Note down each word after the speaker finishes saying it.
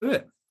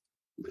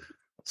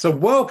So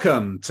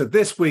welcome to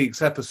this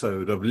week's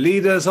episode of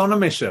Leaders on a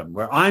Mission,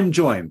 where I'm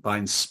joined by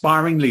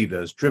inspiring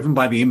leaders driven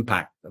by the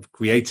impact of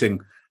creating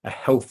a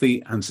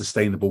healthy and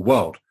sustainable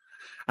world.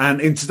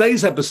 And in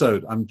today's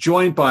episode, I'm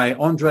joined by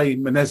Andre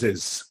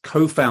Menezes,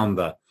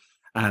 co-founder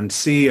and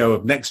CEO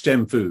of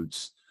NextGen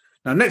Foods.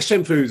 Now,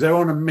 NextGen Foods, they're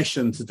on a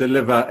mission to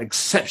deliver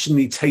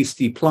exceptionally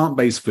tasty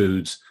plant-based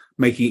foods,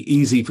 making it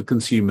easy for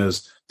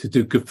consumers to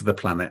do good for the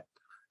planet.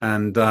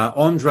 And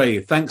Andre,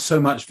 thanks so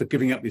much for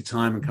giving up your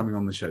time and coming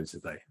on the show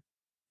today.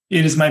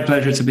 It is my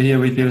pleasure to be here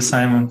with you,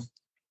 Simon.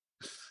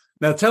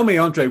 Now, tell me,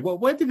 Andre,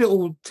 where did it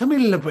all? Tell me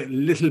a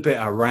little bit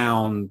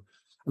around.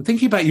 I'm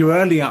thinking about your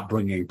early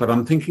upbringing, but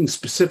I'm thinking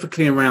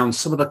specifically around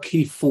some of the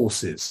key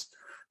forces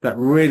that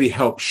really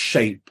help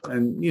shape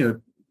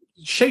you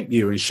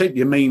and shape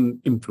your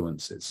main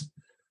influences.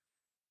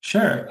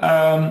 Sure.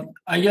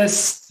 I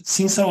guess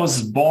since I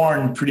was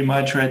born, pretty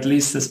much, or at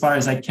least as far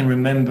as I can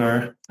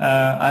remember,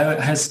 I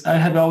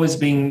have always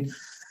been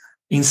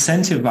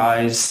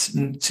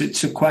incentivized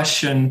to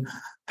question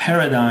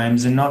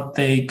paradigms and not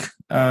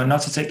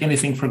to take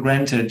anything for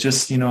granted.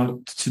 Just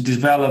to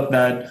develop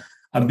that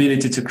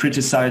ability to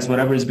criticize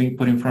whatever is being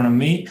put in front of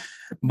me,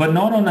 but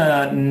not on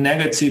a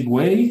negative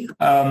way.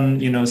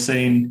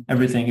 Saying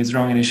everything is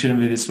wrong and it shouldn't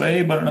be this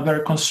way, but in a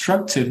very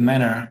constructive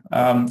manner.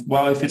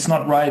 If it's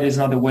not right, it's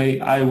not the way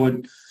I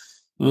would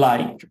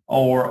like,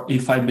 or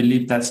if I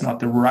believe that's not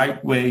the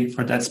right way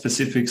for that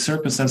specific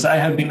circumstance, I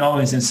have been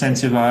always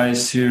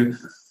incentivized to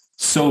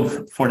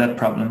solve for that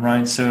problem,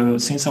 right? So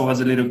since I was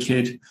a little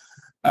kid,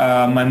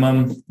 my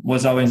mom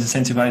was always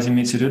incentivizing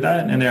me to do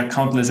that. And there are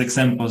countless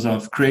examples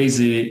of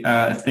crazy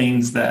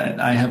things that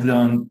I have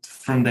done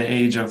from the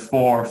age of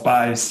 4,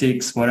 5,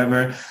 6,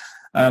 whatever,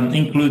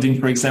 including,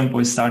 for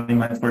example, starting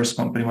my first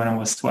company when I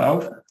was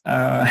 12.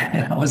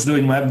 I was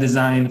doing web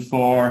design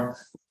for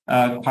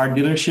a car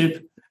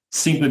dealership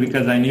simply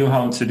because I knew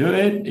how to do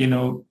it.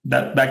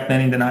 That back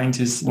then in the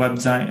 90s,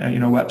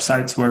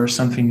 websites were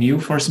something new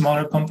for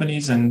smaller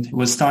companies, and it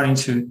was starting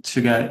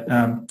to get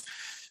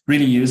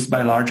really used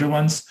by larger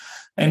ones,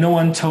 and no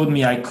one told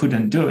me I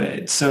couldn't do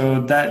it.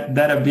 So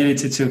that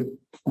ability to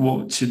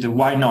the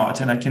why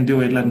not, and I can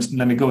do it,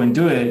 let me go and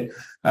do it,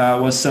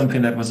 was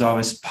something that was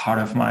always part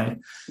of my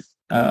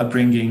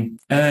upbringing.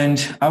 And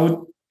I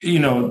would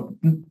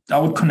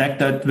connect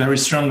that very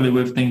strongly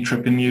with the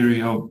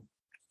entrepreneurial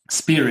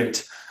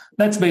spirit.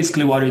 That's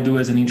basically what I do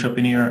as an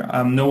entrepreneur.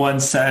 No one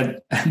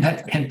said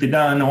that can't be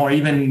done, or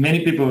even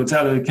many people will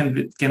tell you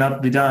it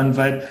cannot be done,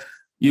 but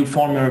you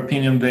form your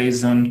opinion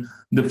based on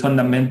the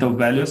fundamental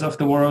values of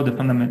the world, the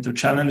fundamental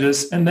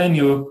challenges, and then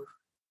you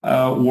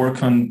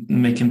work on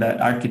making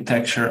that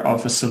architecture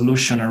of a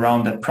solution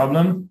around that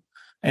problem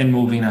and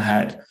moving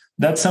ahead.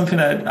 That's something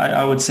that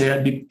I would say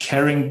I've been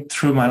carrying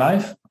through my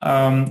life,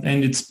 and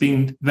it's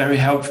been very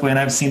helpful, and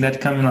I've seen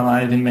that coming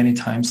alive in many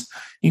times,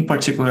 in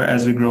particular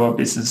as we grow our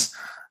business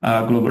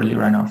globally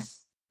right now.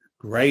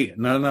 Great.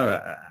 No,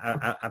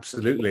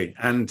 absolutely.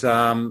 And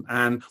so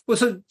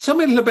tell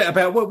me a little bit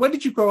about where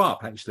did you grow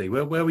up, actually?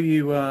 Where were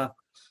you?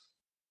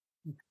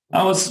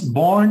 I was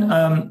born,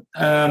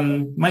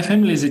 my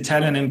family is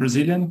Italian and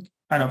Brazilian,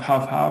 kind of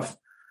half-half,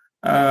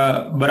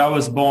 but I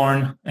was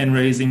born and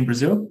raised in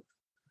Brazil.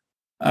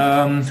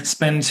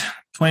 Spent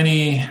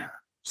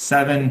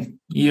 27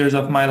 years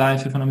of my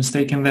life, if I'm not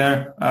mistaken,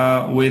 there,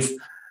 with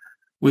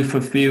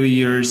a few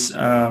years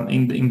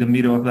in the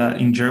middle of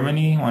that in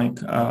Germany,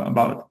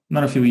 about,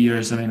 not a few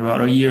years, about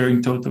a year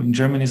in total in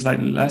Germany,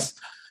 slightly less,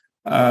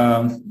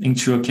 in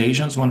 2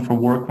 occasions, one for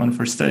work, one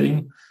for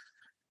studying.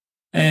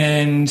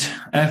 And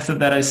after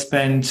that, I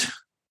spent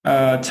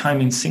time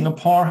in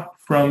Singapore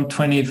from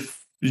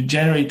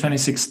January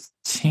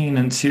 2016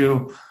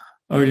 until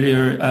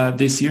earlier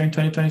this year in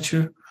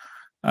 2022.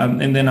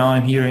 And then now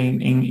I'm here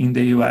in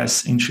the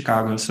US, in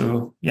Chicago.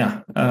 So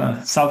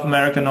South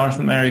America, North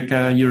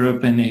America,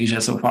 Europe, and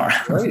Asia so far.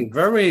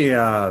 Very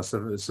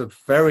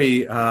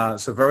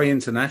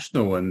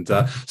international. And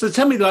so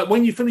tell me, like,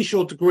 when you finish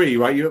your degree,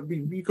 right?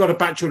 You got a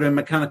bachelor in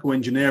mechanical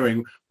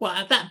engineering. Well,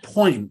 at that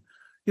point,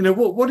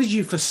 what did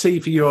you foresee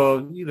for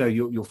your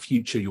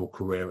future, your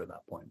career at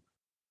that point?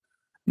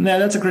 No,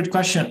 that's a great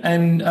question.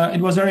 And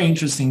it was very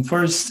interesting.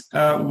 First,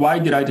 why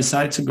did I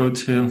decide to go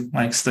to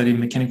study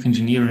mechanical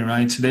engineering,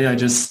 right? Today, I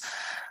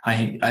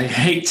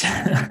hate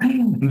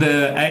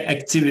the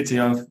activity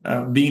of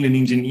being an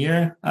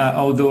engineer,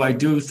 although I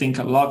do think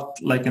a lot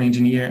like an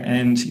engineer,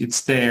 and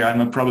it's there. I'm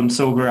a problem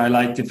solver. I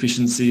like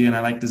efficiency and I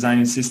like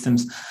designing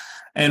systems.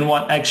 And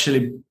what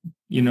actually,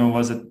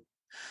 was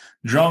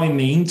drawing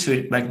me into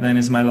it back then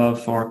is my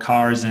love for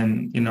cars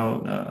and,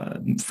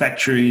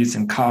 factories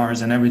and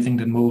cars and everything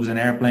that moves and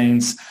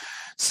airplanes.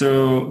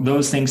 So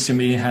those things to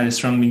me had a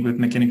strong link with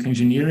mechanical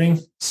engineering.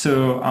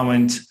 So I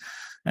went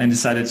and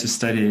decided to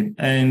study it.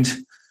 And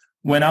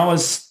when I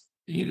was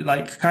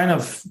kind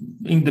of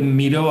in the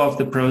middle of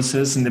the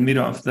process, in the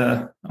middle of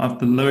the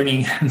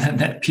learning,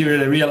 that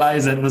period, I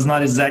realized that was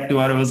not exactly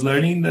what I was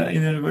learning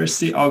in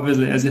university,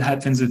 obviously, as it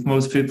happens with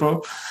most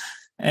people.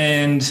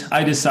 And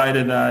I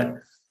decided that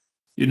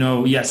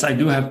yes, I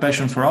do have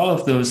passion for all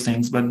of those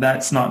things, but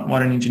that's not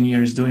what an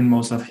engineer is doing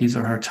most of his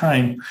or her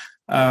time.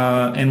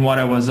 And what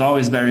I was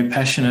always very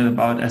passionate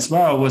about as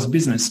well was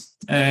business.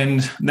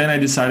 And then I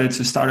decided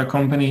to start a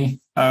company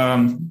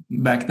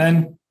back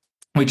then,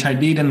 which I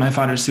did, and my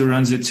father still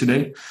runs it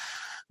today.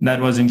 That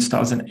was in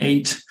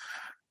 2008,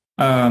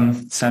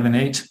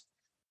 7-8.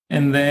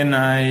 And then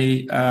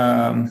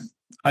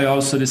I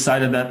also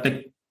decided that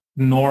the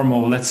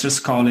normal, let's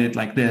just call it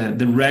like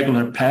the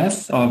regular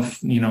path of,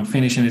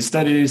 finishing the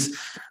studies,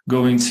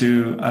 going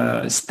to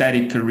a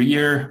steady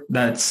career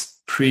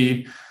that's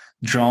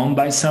pre-drawn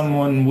by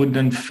someone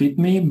wouldn't fit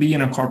me, be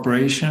in a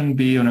corporation,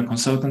 be on a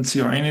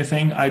consultancy or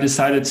anything. I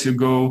decided to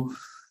go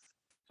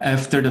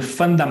after the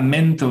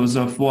fundamentals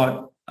of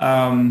what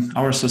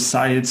our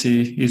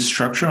society is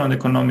structured on the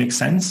economic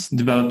sense,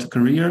 developed a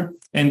career,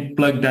 and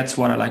plug that's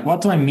what I like.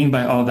 What do I mean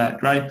by all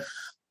that, right?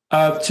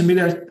 To me,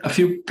 there are a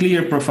few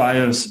clear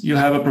profiles. You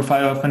have a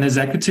profile of an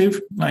executive,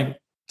 like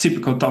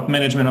typical top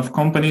management of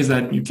companies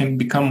that you can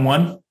become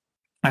one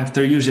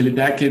after usually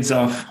decades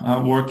of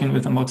working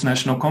with a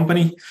multinational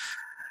company.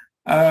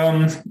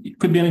 It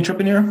could be an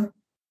entrepreneur,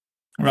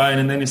 right?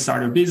 And then you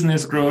start a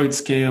business, grow it,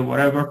 scale,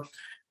 whatever.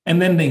 And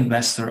then the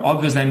investor.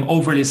 Obviously, I'm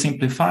overly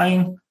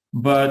simplifying,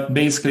 but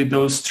basically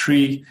those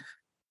three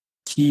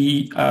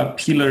key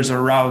pillars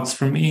or routes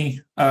for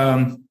me.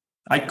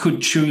 I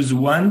could choose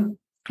one,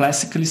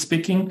 classically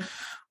speaking,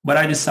 but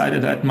I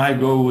decided that my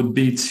goal would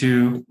be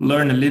to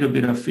learn a little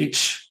bit of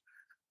each,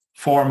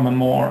 form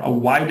a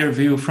wider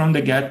view from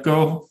the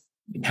get-go,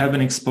 have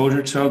an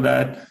exposure to all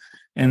that,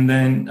 and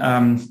then,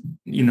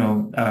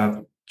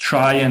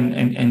 try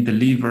and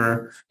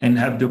deliver and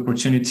have the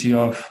opportunity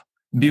of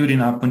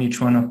building up on each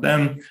one of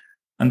them,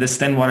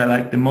 understand what I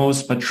like the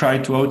most, but try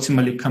to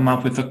ultimately come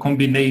up with a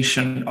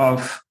combination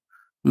of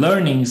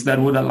learnings that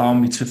would allow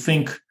me to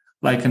think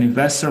like an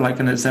investor, like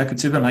an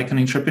executive, and like an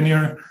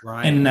entrepreneur,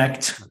 right, and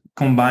act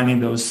combining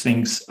those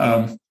things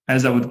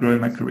as I would grow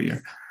in my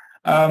career.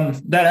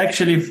 That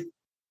actually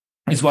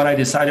is what I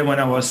decided when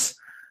I was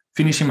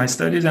finishing my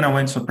studies, and I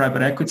went to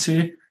private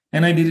equity,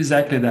 and I did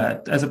exactly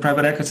that. As a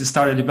private equity,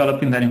 started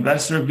developing that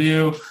investor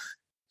view,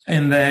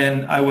 and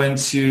then I went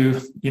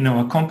to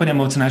a company, a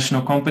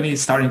multinational company,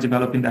 starting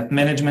developing that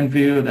management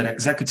view, that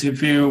executive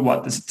view.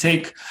 What does it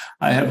take?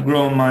 I have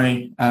grown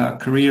my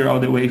career all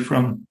the way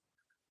from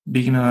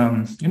being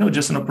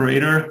just an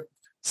operator,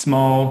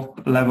 small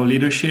level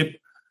leadership,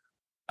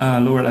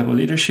 lower level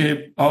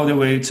leadership, all the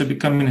way to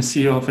becoming a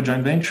CEO of a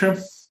joint venture.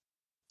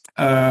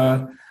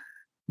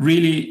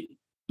 Really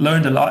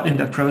learned a lot in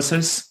that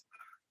process,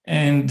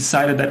 and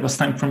decided that it was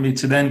time for me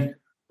to then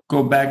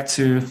go back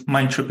to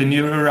my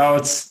entrepreneurial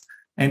routes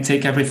and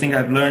take everything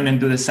I've learned and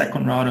do the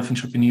second route of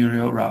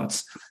entrepreneurial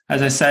routes.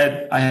 As I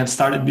said, I have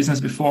started business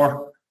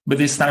before, but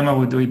this time I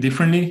would do it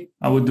differently.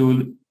 I would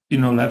do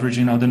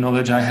leveraging all the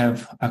knowledge I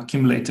have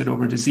accumulated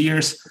over these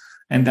years.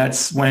 And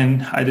that's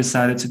when I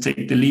decided to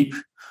take the leap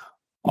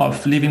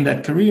of leaving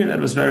that career that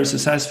was very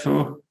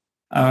successful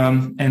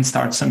and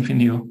start something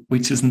new,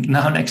 which is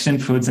now Next Gen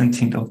Foods and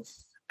TINDLE.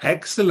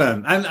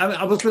 Excellent. And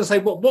I was going to say,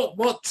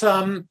 what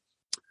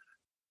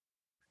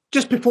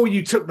just before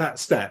you took that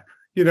step,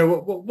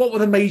 what were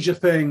the major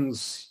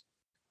things,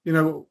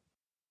 that,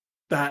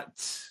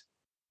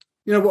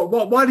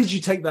 why did you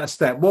take that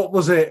step? What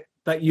was it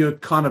that you had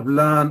kind of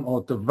learned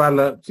or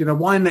developed?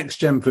 Why Next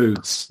Gen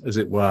Foods, as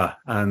it were?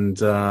 And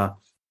how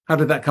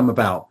did that come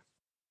about?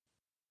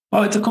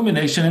 Oh, it's a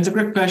combination. It's a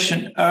great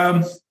question.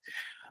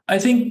 I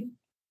think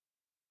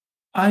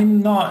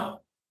I'm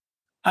not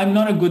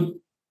a good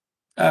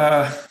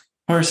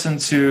person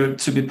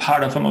to be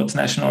part of a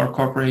multinational or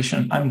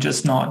corporation. I'm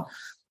just not.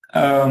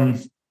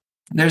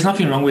 There's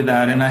nothing wrong with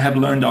that. And I have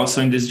learned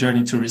also in this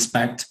journey to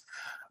respect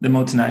the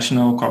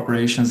multinational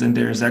corporations and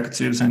their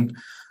executives. And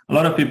a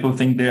lot of people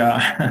think they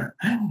are,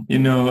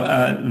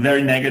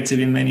 very negative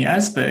in many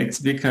aspects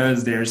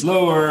because they're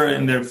slower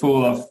and they're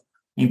full of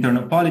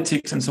internal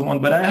politics and so on.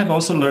 But I have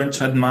also learned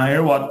to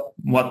admire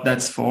what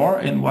that's for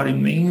and what it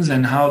means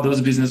and how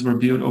those businesses were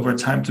built over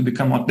time to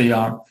become what they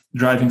are,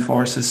 driving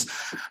forces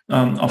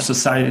of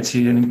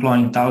society and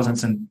employing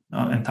thousands and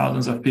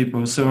thousands of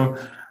people. So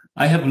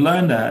I have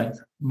learned that,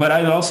 but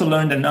I've also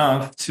learned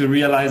enough to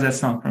realize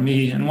that's not for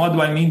me. And what do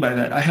I mean by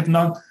that?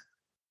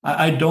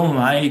 I don't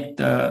like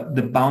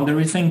the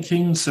boundary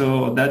thinking.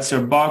 So that's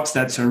your box,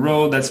 that's your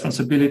role, that's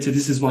responsibility.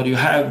 This is what you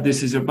have.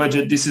 This is your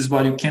budget. This is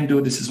what you can do.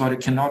 This is what you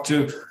cannot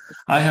do.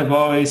 I have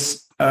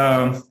always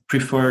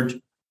preferred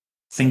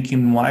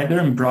thinking wider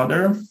and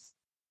broader.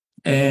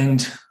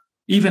 And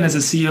even as a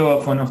CEO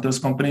of one of those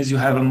companies, you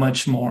have a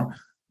much more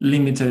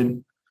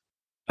limited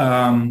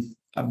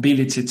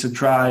ability to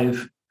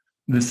drive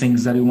the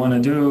things that you want to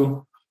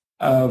do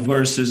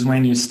versus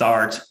when you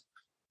start,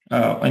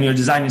 when you're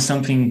designing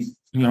something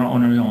on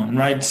your own,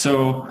 right?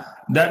 So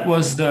that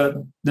was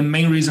the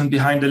main reason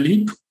behind the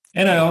leap.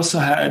 And I also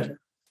had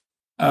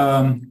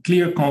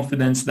clear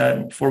confidence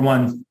that, for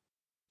one,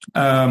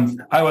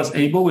 I was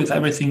able, with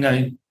everything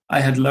I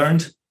had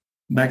learned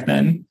back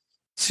then,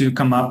 to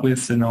come up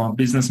with a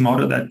business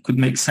model that could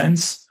make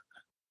sense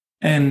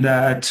and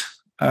that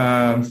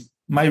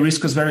my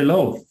risk was very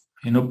low.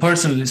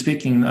 Personally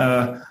speaking,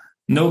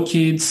 no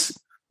kids,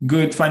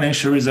 good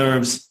financial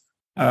reserves.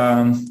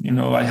 I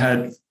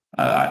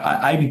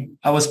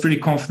was pretty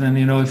confident,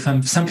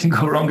 if something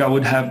go wrong, I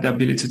would have the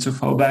ability to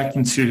fall back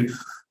into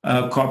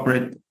a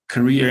corporate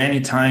career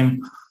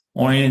anytime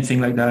or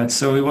anything like that.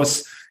 So it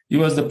was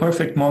the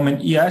perfect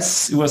moment.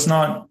 Yes, it was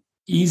not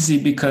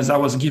easy because I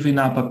was giving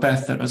up a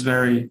path that was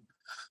very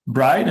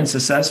bright and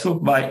successful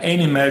by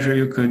any measure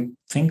you could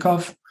think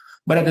of.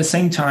 But at the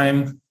same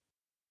time,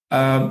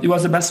 it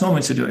was the best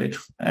moment to do it,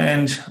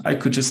 and I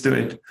could just do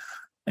it.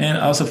 And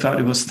I also felt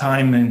it was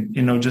time,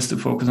 and just to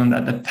focus on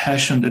that, the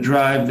passion, the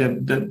drive,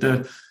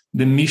 the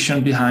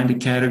mission behind the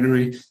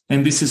category.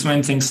 And this is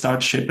when things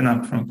start shaping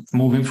up, from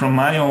moving from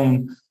my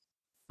own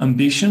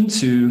ambition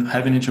to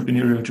have an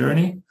entrepreneurial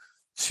journey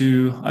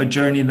to a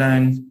journey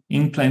then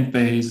in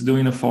plant-based,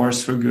 doing a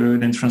force for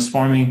good and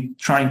transforming,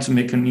 trying to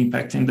make an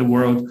impact in the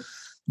world.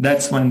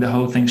 That's when the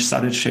whole thing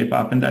started to shape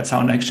up, and that's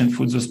how NextGen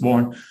Foods was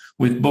born,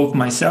 with both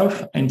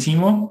myself and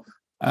Timo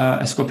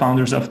as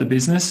co-founders of the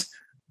business,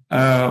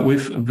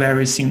 with a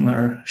very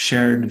similar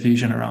shared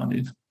vision around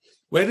it.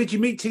 Where did you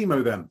meet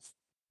Timo then?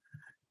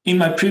 In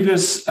my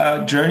previous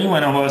journey,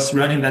 when I was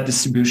running that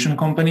distribution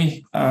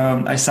company,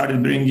 I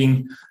started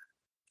bringing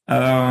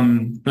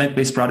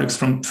plant-based products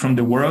from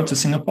the world to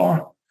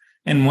Singapore.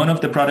 And one of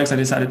the products I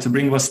decided to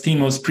bring was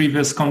Timo's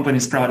previous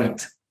company's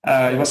product.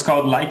 It was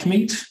called Like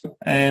Meat,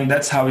 and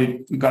that's how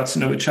we got to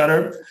know each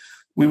other.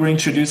 We were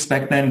introduced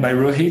back then by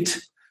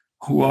Rohit,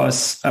 who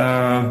was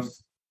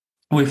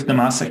with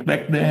Temasek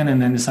back then,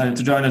 and then decided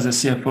to join as a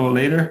CFO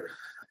later.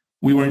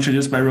 We were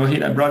introduced by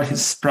Rohit. I brought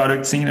his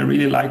products in. I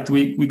really liked.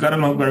 We got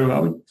along very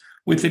well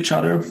with each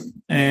other,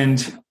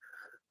 and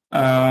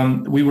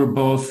we were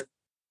both.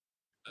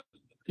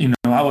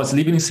 I was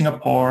living in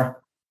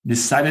Singapore,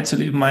 decided to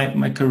leave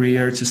my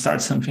career to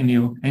start something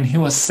new, and he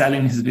was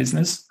selling his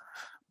business.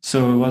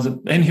 So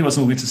and he was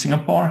moving to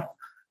Singapore.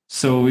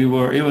 So it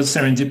was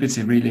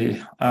serendipity,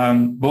 really.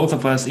 Both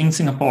of us in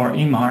Singapore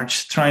in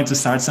March, trying to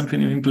start something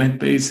new in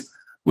plant-based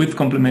with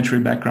complementary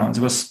backgrounds.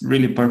 It was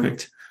really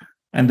perfect.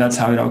 And that's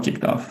how it all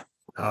kicked off.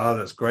 Oh,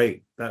 that's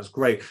great. That's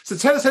great. So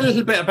tell us a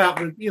little bit about,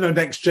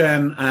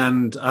 NextGen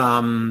and,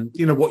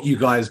 what you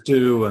guys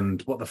do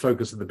and what the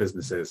focus of the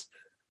business is.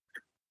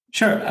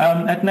 Sure.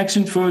 At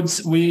NextGen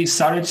Foods, we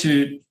started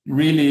to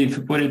really, if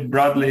you put it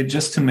broadly,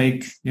 just to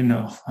make,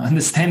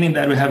 understanding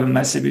that we have a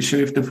massive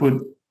issue with the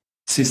food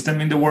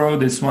system in the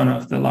world. Is one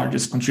of the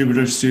largest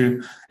contributors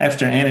to,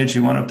 after energy,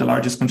 one of the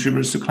largest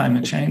contributors to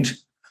climate change.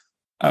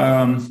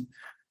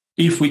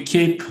 If we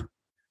keep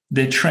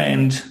the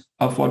trend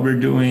of what we're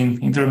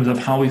doing in terms of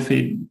how we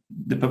feed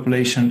the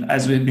population,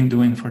 as we've been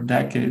doing for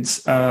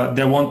decades,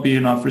 there won't be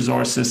enough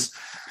resources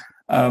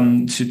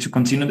to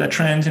continue that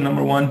trend,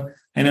 number one.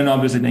 And then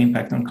obviously the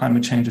impact on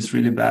climate change is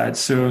really bad.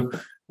 So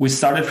we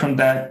started from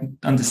that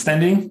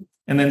understanding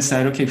and then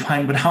said, okay,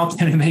 fine, but how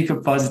can we make a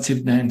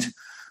positive dent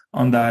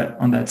on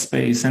that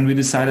space? And we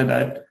decided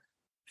that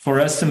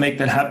for us to make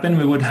that happen,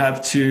 we would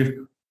have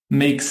to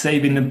make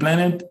saving the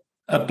planet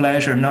a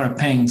pleasure, not a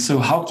pain. So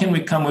how can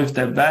we come with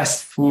the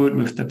best food,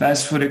 with the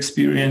best food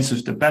experience,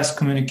 with the best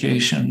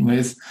communication,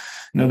 with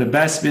the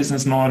best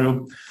business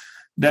model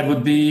that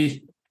would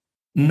be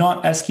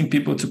not asking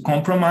people to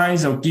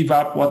compromise or give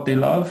up what they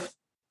love,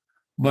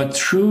 but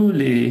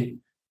truly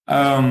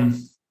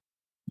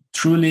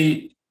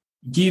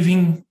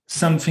giving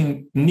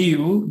something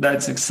new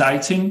that's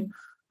exciting,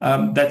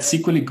 that's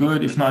equally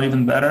good, if not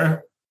even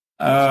better,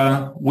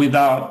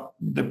 without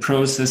the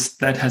process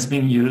that has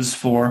been used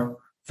for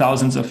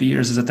thousands of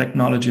years as a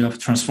technology of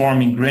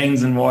transforming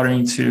grains and water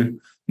into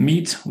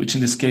meat, which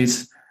in this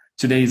case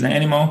today is an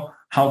animal.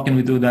 How can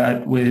we do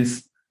that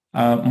with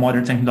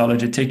modern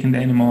technology, taking the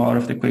animal out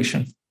of the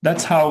equation?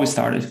 That's how we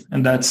started,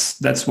 and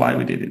that's why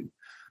we did it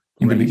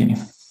in the beginning.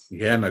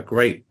 Yeah, no,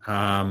 great.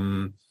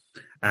 And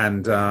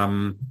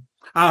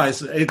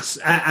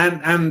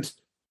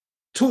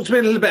talk to me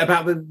a little bit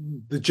about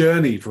the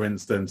journey, for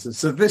instance.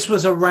 So this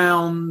was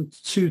around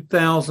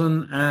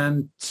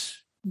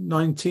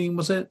 2019,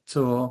 was it?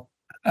 Or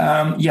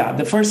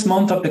the first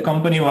month of the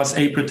company was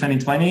April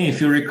 2020.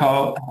 If you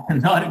recall,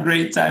 not a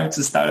great time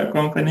to start a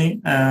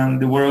company.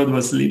 The world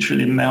was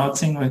literally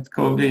melting with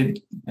COVID,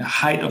 the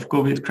height of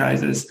COVID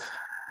crisis.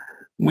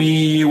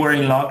 We were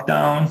in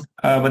lockdown,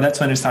 but that's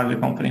when we started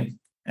the company.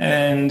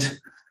 And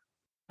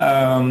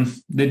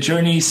the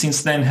journey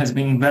since then has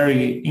been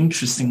very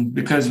interesting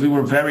because we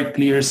were very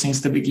clear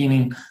since the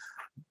beginning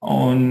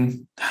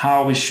on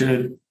how we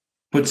should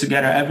put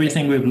together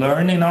everything we've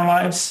learned in our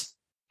lives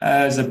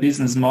as a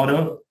business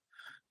model,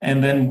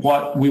 and then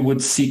what we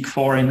would seek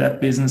for in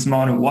that business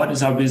model. What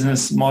is our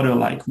business model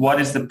like? What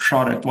is the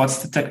product?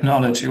 What's the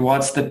technology?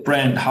 What's the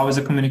brand? How is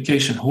the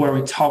communication? Who are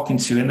we talking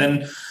to? And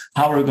then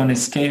how are we going to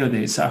scale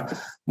this?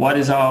 What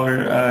is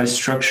our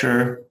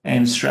structure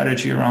and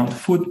strategy around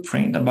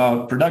footprint,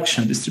 about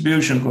production,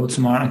 distribution,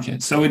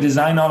 go-to-market? So we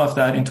designed all of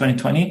that in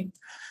 2020.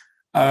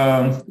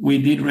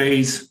 We did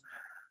raise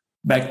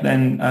back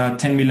then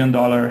 $10 million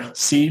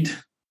seed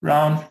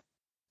round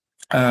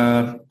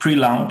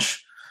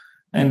pre-launch.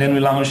 And then we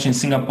launched in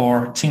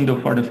Singapore,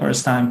 TINDLE for the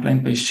first time,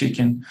 plant-based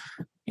chicken,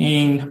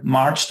 in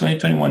March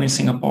 2021 in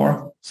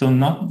Singapore. So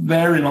not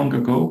very long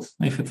ago,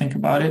 if you think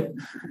about it.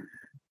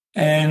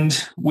 And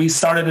we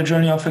started a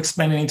journey of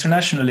expanding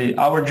internationally.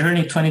 Our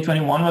journey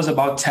 2021 was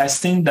about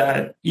testing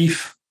that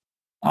if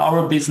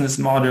our business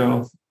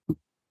model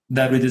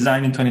that we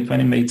designed in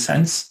 2020 made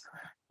sense,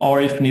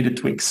 or if needed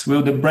tweaks.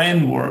 Will the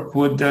brand work?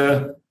 Would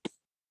the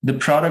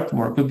product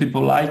work? Will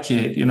people like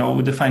it?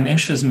 Would the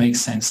financials make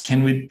sense?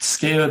 Can we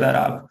scale that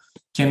up?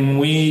 Can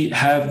we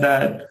have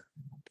that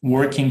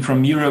working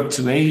from Europe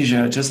to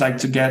Asia, just like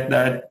to get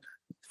that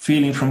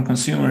feeling from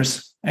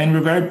consumers? And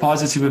we're very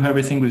positive with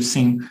everything we've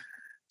seen.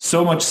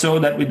 So much so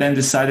that we then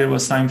decided it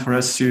was time for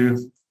us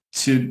to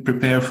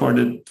prepare for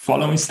the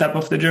following step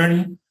of the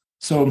journey.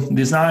 So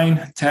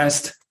design,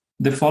 test.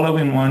 The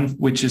following one,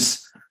 which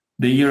is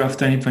the year of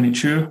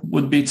 2022,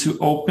 would be to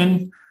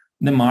open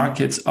the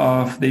markets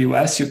of the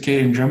US, UK,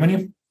 and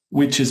Germany,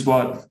 which is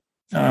what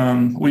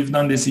we've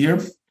done this year.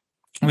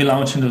 We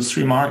launched in those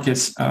three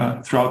markets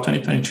throughout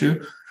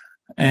 2022,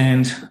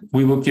 and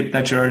we will keep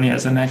that journey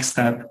as a next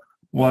step.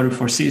 What we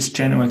foresee is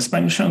channel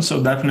expansion,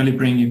 so definitely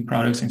bringing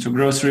products into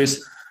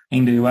groceries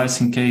in the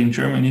US, UK, and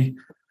Germany.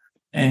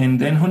 And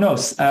then who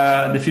knows?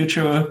 The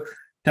future will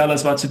tell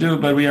us what to do,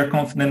 but we are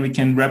confident we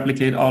can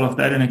replicate all of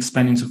that and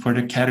expand into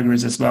further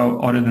categories as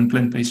well, other than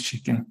plant-based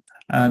chicken.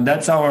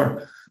 That's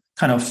our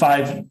kind of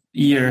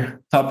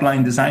 5-year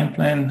top-line design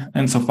plan,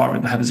 and so far we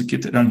have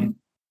executed on it.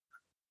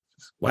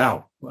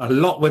 Wow, a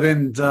lot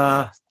within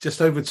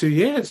just over 2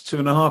 years,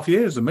 2.5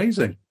 years.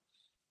 Amazing.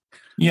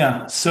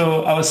 Yeah,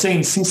 so I was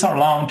saying since our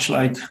launch,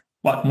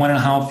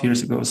 1.5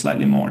 years ago,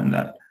 slightly more than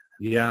that.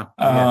 Yeah.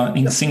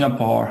 In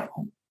Singapore.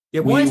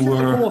 Yeah, why is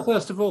Singapore,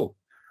 first of all?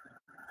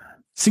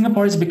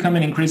 Singapore is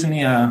becoming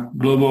increasingly a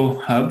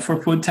global hub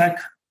for food tech.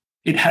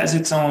 It has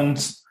its own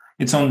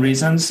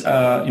reasons.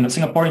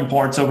 Singapore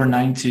imports over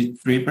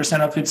 93%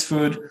 of its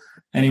food,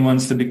 and it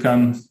wants to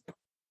become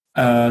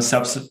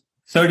 30%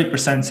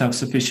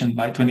 self-sufficient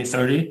by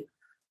 2030.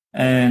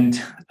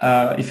 And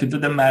if you do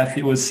the math,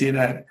 you will see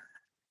that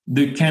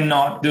you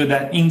cannot do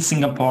that in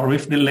Singapore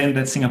with the land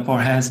that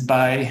Singapore has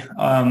by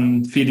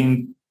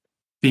feeding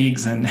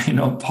pigs and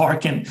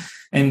pork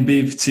and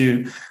beef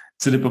to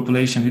the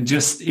population.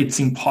 It's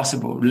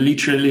impossible,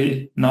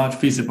 literally not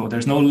feasible.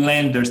 There's no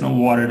land, there's no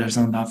water, there's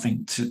no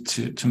nothing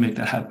to make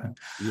that happen.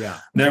 Yeah.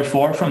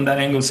 Therefore, from that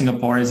angle,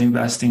 Singapore is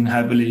investing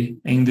heavily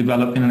in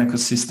developing an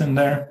ecosystem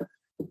there.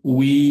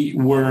 We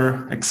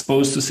were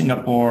exposed to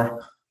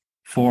Singapore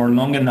for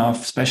long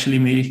enough, especially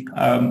me,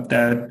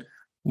 that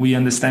we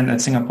understand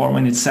that Singapore,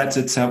 when it sets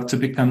itself to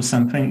become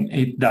something,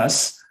 it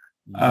does.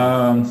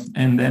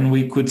 And then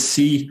we could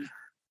see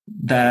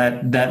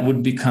that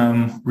would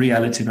become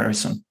reality very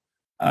soon.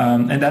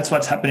 And that's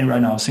what's happening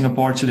right now.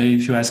 Singapore today,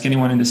 if you ask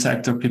anyone in the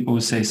sector, people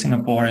will say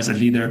Singapore is a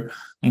leader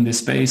in this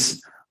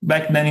space.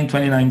 Back then in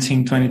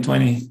 2019,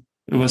 2020,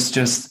 it was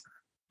just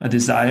a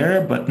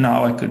desire. But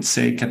now I could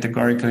say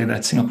categorically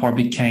that Singapore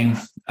became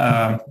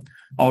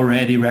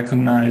already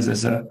recognized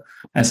as a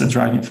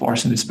driving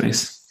force in this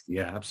space.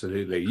 Yeah,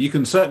 absolutely. You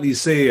can certainly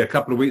see a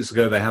couple of weeks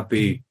ago, they had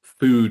the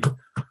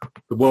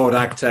World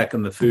Ag Tech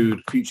and the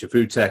Future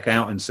Food Tech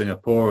out in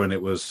Singapore. And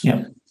it was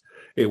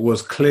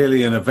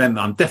clearly an event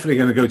I'm definitely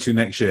going to go to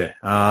next year.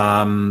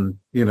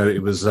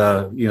 It was,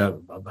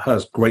 I've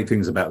heard great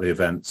things about the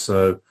event.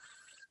 So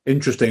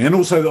interesting. And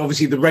also,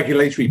 obviously, the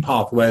regulatory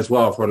pathway as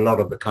well for a lot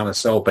of the kind of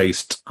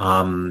cell-based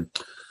options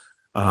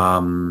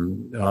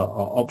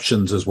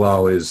as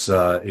well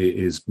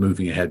is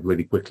moving ahead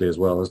really quickly as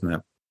well, isn't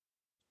it?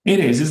 It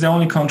is. It's the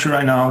only country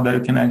right now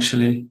that can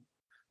actually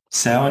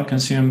sell and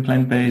consume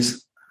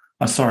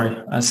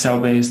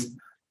cell-based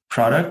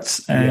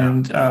products.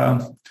 And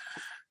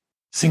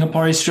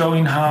Singapore is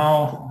showing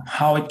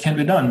how it can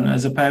be done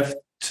as a path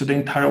to the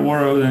entire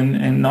world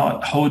and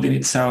not holding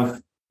itself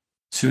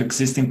to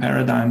existing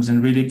paradigms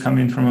and really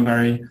coming from a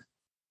very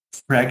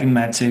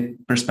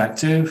pragmatic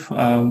perspective.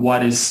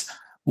 What is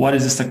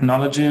this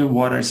technology?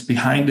 What is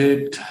behind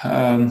it?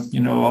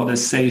 All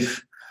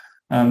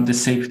the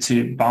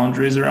safety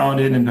boundaries around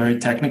it and very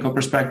technical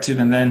perspective,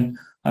 and then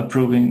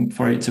approving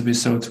for it to be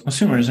sold to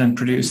consumers and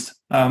produced.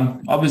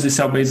 Obviously,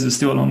 cell-based is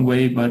still a long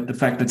way, but the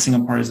fact that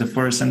Singapore is the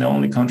first and the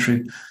only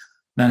country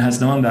that has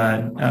done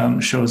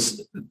that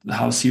shows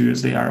how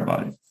serious they are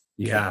about it.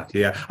 Yeah.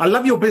 I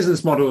love your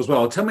business model as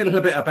well. Tell me a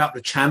little bit about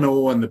the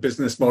channel and the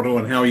business model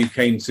and how you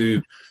came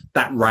to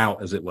that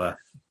route, as it were.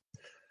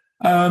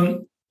 There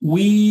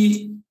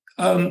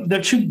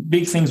are two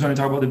big things when we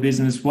talk about the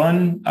business.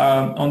 One,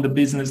 on the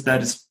business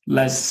that is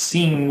less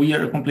seen, we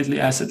are a completely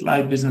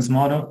asset-light business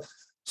model.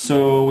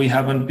 So we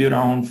haven't built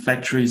our own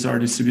factories or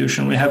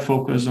distribution. We have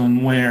focused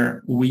on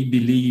where we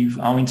believe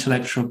our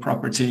intellectual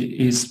property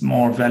is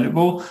more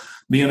valuable,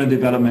 beyond the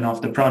development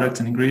of the products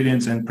and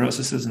ingredients and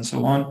processes and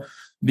so on,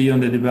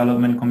 beyond the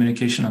development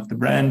communication of the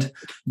brand,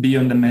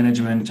 beyond the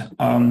management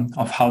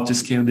of how to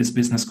scale this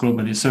business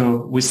globally.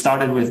 So we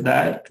started with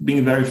that,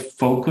 being very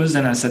focused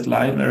and asset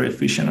light, very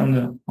efficient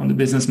on the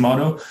business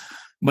model.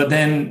 But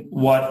then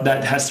what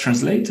that has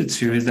translated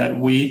to is that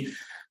we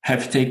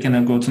have taken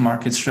a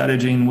go-to-market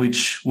strategy in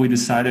which we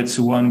decided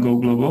to, one, go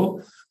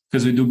global,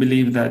 because we do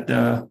believe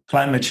that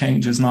climate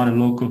change is not a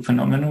local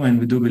phenomenon, and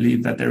we do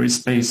believe that there is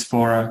space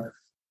for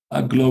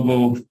a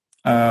global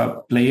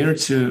player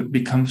to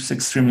become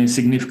extremely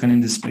significant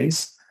in this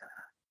space.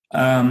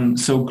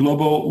 So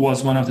global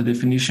was one of the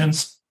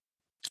definitions.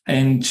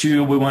 And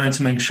two, we wanted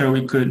to make sure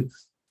we could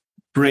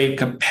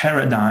break a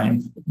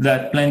paradigm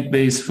that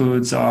plant-based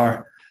foods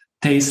are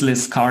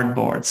tasteless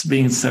cardboards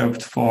being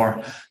served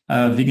for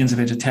vegans and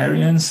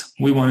vegetarians.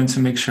 We wanted to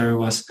make sure it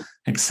was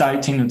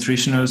exciting,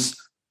 nutritious,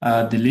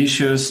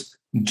 delicious,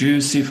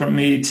 juicy for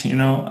meat,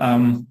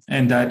 and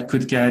that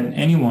could get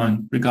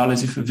anyone,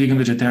 regardless if a vegan,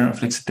 vegetarian,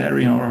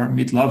 flexitarian, or a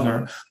meat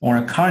lover, or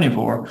a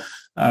carnivore,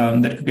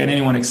 that could get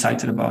anyone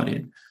excited about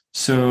it.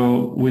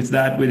 So with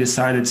that, we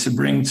decided to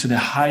bring to the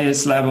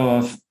highest level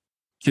of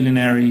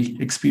culinary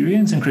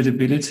experience and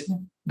credibility.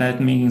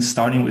 That means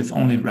starting with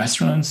only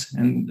restaurants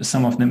and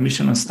some of the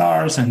Michelin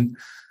stars and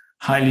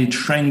highly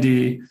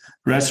trendy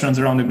restaurants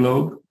around the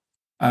globe,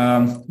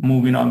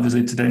 moving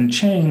obviously to then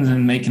chains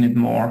and making it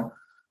more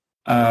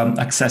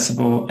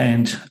accessible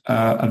and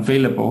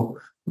available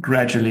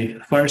gradually.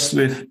 First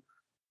with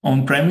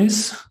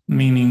on-premise,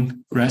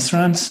 meaning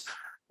restaurants,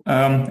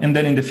 and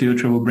then in the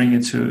future we'll bring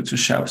it to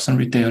shelves and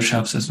retail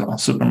shelves as well,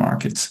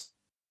 supermarkets.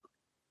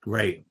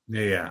 Great.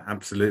 Yeah,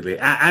 absolutely.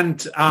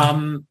 And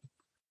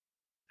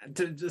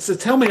so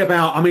tell me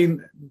about,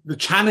 the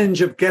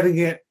challenge of getting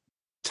it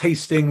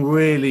tasting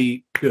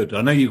really good.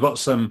 I know you've got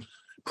some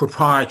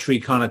proprietary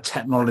kind of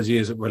technology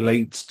as it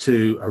relates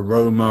to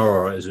aroma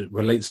or as it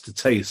relates to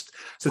taste.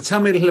 So tell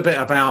me a little bit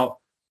about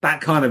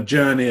that kind of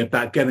journey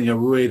about getting a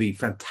really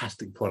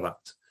fantastic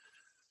product.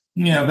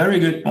 Yeah, very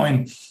good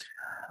point.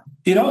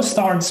 It all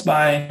starts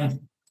by,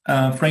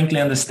 frankly,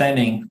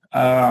 understanding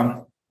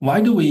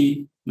why do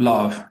we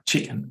love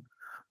chicken?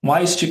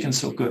 Why is chicken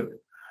so good?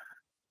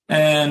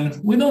 And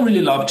we don't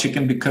really love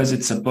chicken because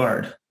it's a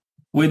bird.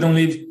 We don't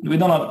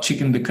love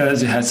chicken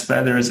because it has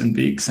feathers and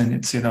beaks and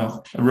it's,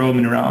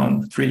 roaming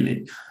around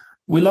freely.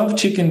 We love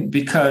chicken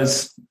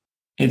because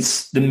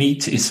the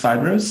meat is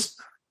fibrous.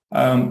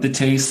 The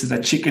taste is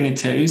that chickeny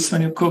taste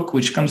when you cook,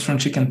 which comes from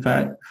chicken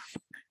fat.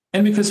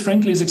 And because,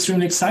 frankly, it's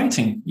extremely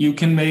exciting. You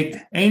can make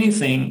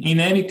anything in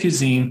any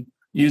cuisine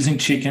using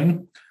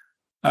chicken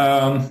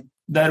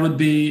that would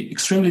be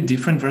extremely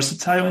different,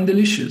 versatile, and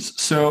delicious.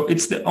 So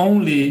it's the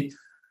only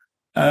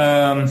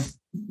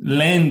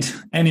land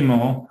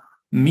animal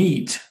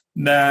meat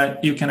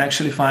that you can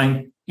actually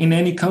find in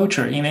any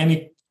culture, in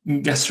any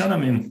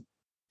gastronomy.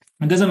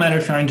 It doesn't matter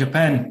if you're in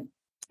Japan,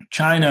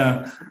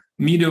 China,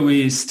 Middle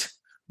East,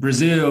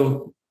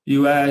 Brazil,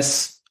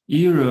 US,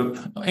 Europe,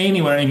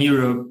 anywhere in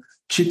Europe,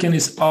 chicken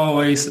is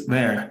always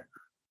there,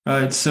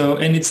 right? So,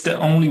 and it's the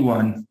only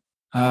one.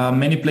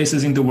 Many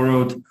places in the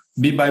world,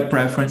 be by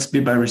preference, be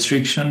by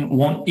restriction,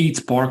 won't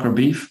eat pork or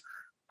beef.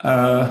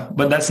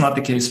 But that's not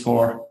the case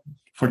for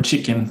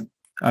chicken,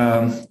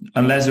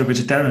 unless you're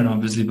vegetarian,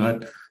 obviously.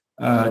 But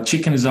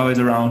chicken is always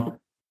around.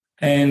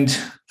 And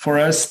for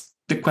us,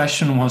 the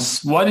question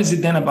was, what is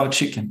it then about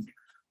chicken?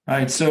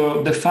 Right.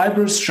 So the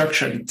fiber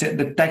structure,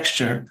 the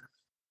texture,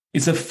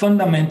 is a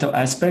fundamental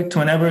aspect.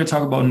 Whenever you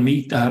talk about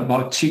meat,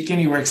 about chicken,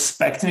 you were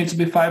expecting it to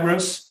be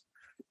fibrous.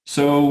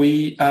 So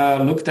we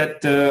looked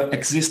at the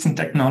existing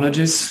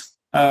technologies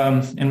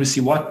and we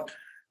see what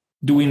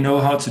do we know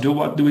how to do,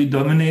 what do we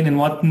dominate, and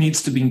what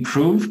needs to be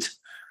improved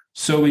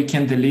so we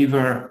can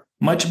deliver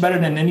much better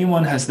than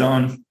anyone has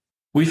done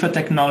with a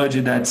technology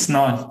that's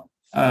not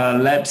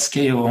lab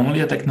scale,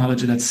 only a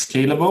technology that's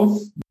scalable,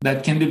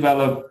 that can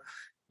develop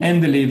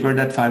and deliver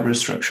that fiber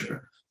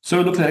structure. So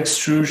we looked at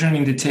extrusion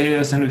in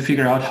details and we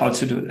figured out how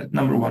to do that,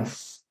 number one.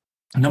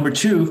 Number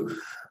two,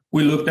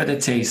 we looked at the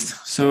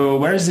taste. So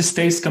where is this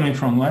taste coming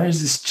from? Where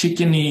is this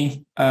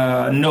chickeny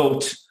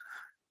note,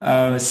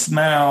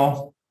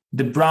 smell,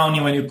 the brownie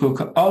when you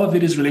cook? All of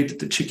it is related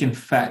to chicken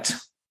fat.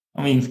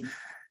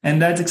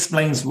 And that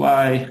explains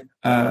why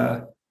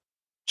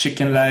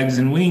chicken legs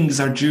and wings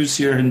are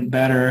juicier and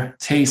better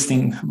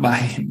tasting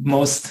by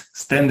most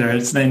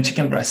standards than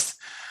chicken breast.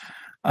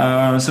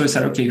 So we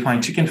said, okay,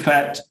 fine, chicken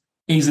fat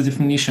is a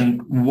definition.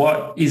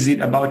 What is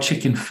it about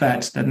chicken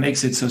fat that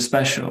makes it so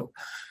special?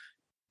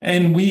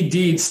 And we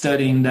did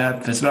study in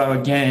depth as well.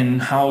 Again,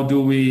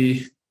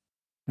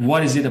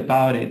 what is it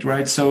about it,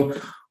 right? So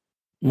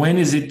when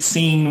is it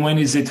seen? When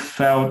is it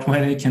felt?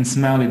 When you can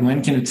smell it?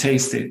 When can you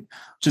taste it?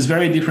 Which is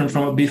very different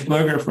from a beef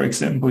burger, for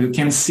example. You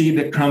can see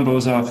the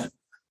crumbles of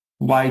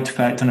white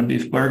fat on a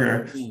beef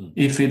burger.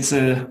 If it's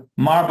a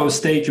marble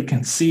steak, you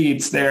can see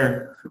it's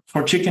there.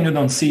 For chicken, you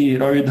don't see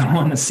it, or you don't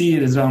want to see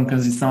it as well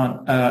because it's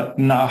not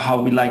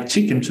how we like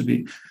chicken to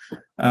be,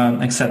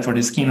 except for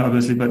the skin,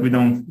 obviously, but we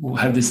don't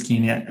have the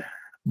skin yet.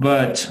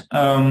 But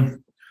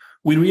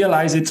we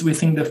realize it's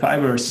within the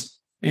fibers.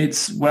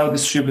 It's well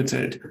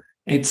distributed.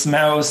 It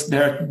smells.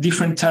 There are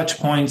different touch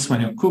points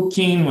when you're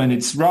cooking, when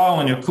it's raw,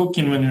 when you're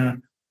cooking, when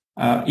you're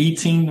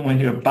eating, when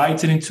you're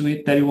biting into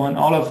it, that you want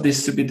all of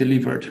this to be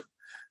delivered.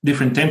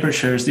 different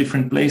temperatures,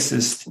 different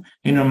places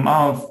in your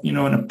mouth, in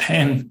a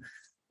pen.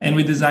 And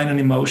we designed an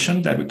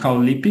emulsion that we call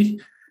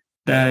Lippy,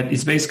 that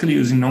is basically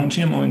using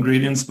non-GMO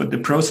ingredients, but the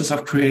process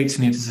of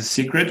creating it is a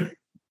secret.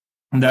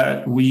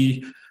 That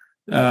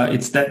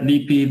it's that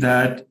Lippy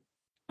that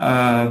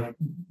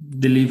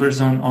delivers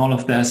on all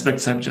of the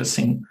aspects I've just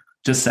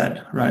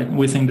said, right?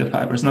 Within the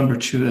fibers. Number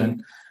 2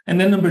 then. And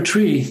then number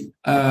 3,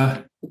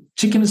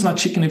 chicken is not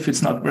chicken if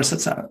it's not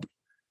versatile.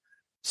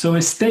 So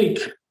a steak,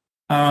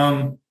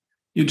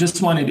 you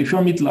just want it, if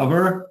you're a meat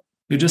lover,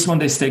 you just want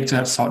the steak to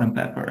have salt and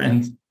pepper,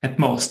 and at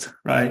most,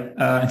 right?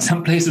 In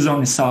some places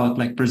only salt,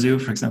 like Brazil,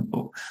 for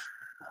example.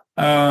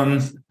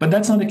 But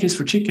that's not the case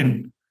for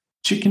chicken.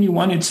 Chicken, you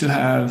want it to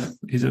have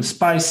either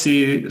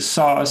spicy,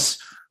 sauce,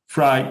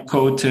 fried,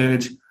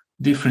 coated,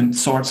 different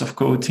sorts of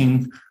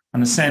coating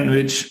on a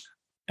sandwich.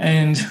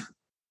 And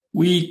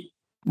we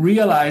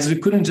realized we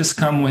couldn't just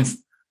come with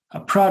a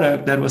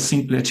product that was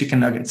simply a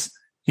chicken nuggets.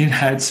 It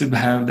had to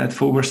have that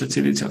full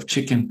versatility of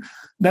chicken.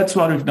 That's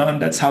what we've done.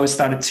 That's how we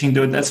started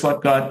TINDLE. That's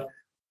what got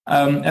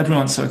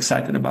everyone so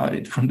excited about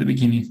it from the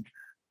beginning.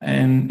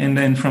 And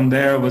then from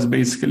there was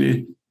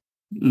basically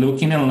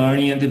looking and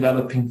learning and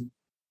developing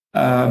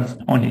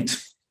on it.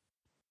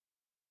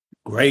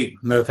 Great.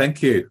 No,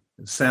 thank you.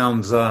 It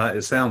sounds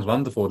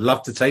wonderful. I'd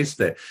love to taste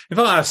it. In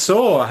fact, I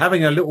saw,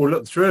 having a little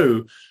look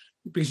through,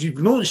 because you've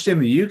launched in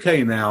the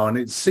UK now, and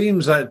it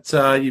seems that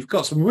you've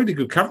got some really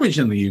good coverage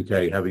in the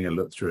UK, having a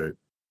look through.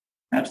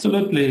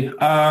 Absolutely.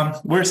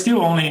 We're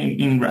still only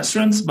in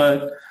restaurants,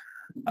 but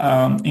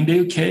in the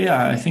UK,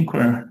 I think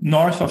we're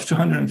north of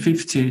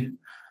 250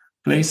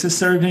 places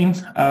serving,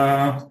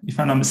 if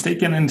I'm not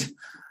mistaken, and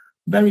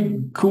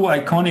very cool,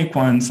 iconic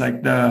ones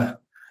like the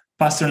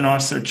Pastor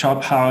Norster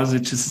Chop House,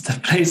 which is the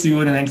place you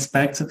wouldn't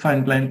expect to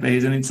find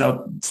plant-based, and it's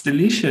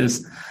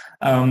delicious.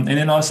 And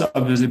then also,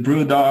 obviously,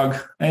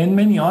 Brewdog and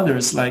many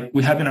others. Like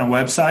we have in our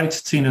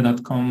website,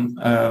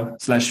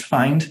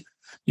 tindle.com/find.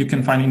 You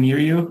can find it near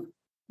you.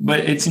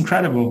 But it's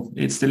incredible.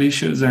 It's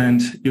delicious, and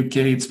UK,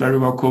 it's very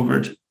well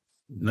covered.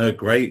 No,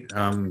 great.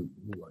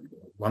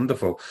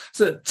 Wonderful.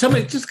 So tell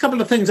me just a couple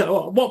of things. At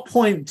what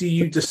point do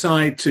you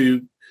decide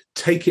to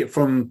take it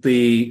from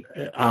the,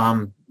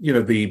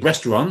 the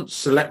restaurants,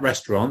 select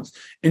restaurants,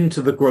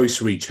 into the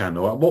grocery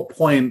channel? At what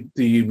point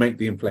do you make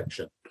the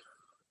inflection?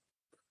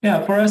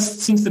 Yeah, for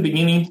us, since the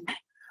beginning,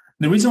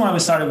 the reason why we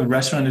started with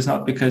restaurant is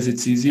not because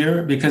it's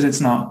easier, because it's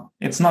not.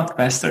 It's not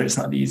faster. It's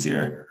not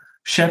easier.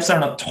 Chefs are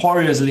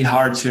notoriously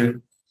hard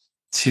to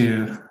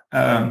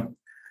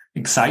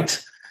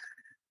excite.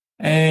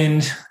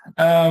 And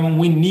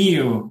we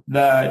knew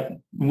that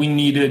we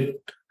needed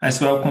as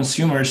well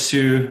consumers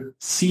to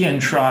see and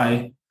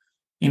try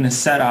in a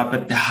setup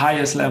at the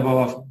highest level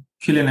of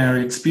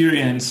culinary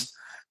experience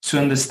to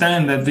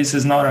understand that this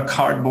is not a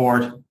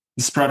cardboard.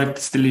 This product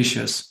is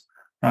delicious,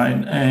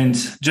 right? And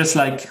just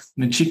like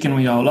the chicken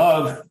we all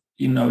love,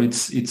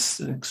 it's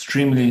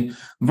extremely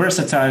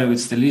versatile.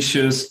 It's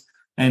delicious.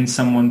 And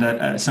something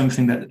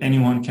that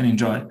anyone can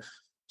enjoy.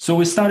 So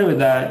we started with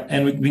that,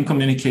 and we've been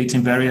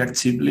communicating very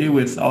actively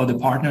with all the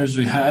partners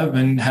we have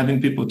and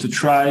having people to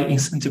try,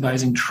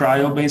 incentivizing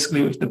trial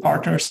basically with the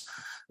partners,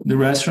 the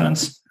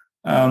restaurants.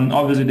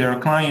 Obviously, they're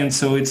clients,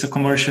 so it's a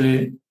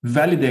commercially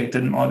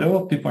validated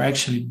model. People are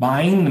actually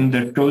buying, and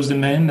there shows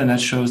demand, and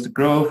that shows the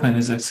growth, and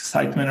there's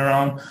excitement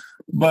around.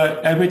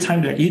 But every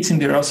time they're eating,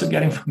 they're also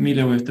getting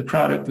familiar with the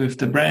product, with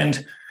the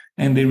brand,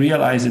 and they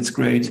realize it's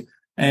great.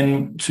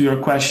 And to your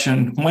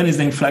question, when is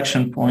the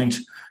inflection point?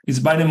 It's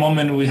by the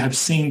moment we have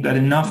seen that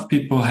enough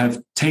people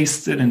have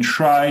tasted and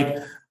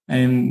tried,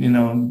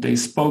 and they've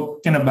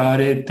spoken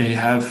about it. They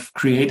have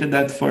created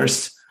that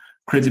first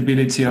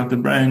credibility of the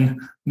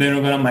brand. Then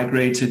we're going to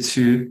migrate it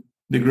to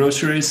the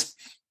groceries,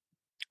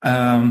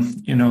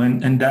 and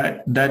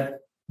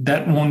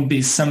that won't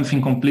be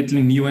something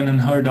completely new and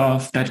unheard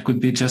of. That could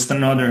be just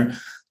another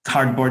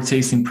cardboard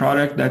tasting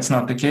product. That's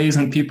not the case,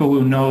 and people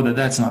will know that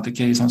that's not the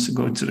case once you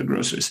go to the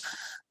groceries.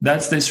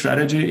 That's the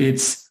strategy.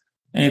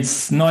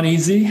 It's not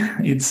easy.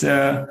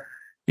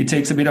 It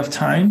takes a bit of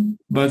time,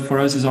 but for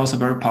us, it's also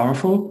very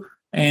powerful.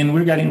 And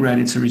we're getting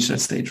ready to reach that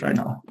stage right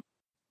now.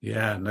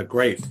 Yeah, no,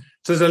 great.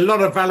 So there's a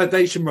lot of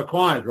validation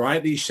required,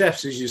 right? These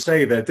chefs, as you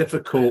say, they're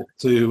difficult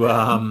to,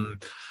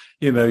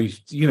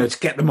 to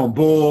get them on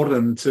board,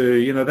 and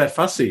to, they're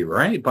fussy,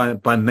 right?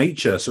 By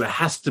nature. So it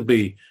has to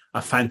be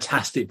a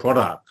fantastic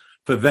product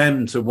for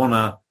them to want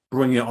to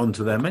bring it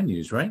onto their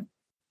menus, right?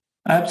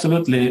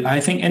 Absolutely. I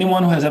think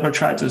anyone who has ever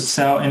tried to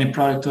sell any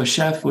product to a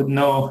chef would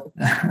know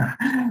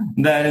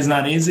that is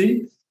not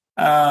easy.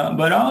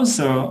 But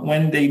also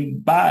when they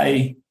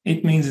buy,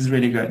 it means it's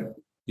really good.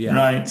 Yeah.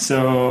 Right.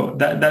 So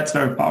that's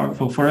very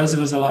powerful. For us, it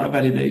was a lot of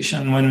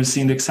validation when we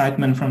seen the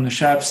excitement from the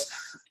chefs,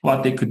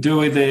 what they could do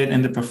with it,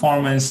 and the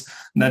performance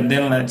that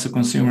then led to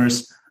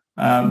consumers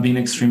being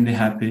extremely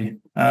happy.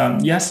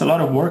 Yes, a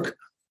lot of work,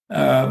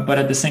 but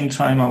at the same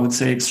time, I would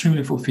say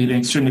extremely fulfilling,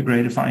 extremely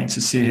gratifying to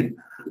see it.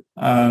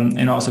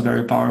 And also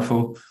very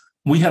powerful.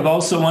 We have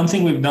also, one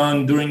thing we've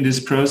done during this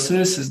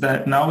process is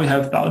that now we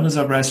have thousands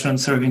of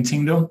restaurants serving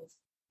TINDLE.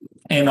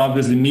 and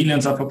obviously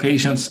millions of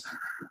occasions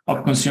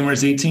of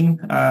consumers eating,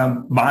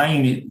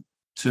 buying it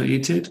to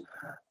eat it.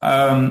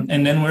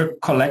 And then we're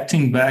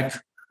collecting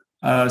back,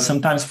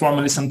 sometimes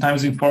formally,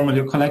 sometimes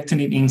informally, collecting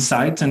it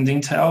insight and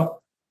intel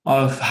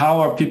of how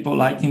are people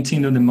liking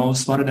TINDLE the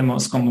most, what are the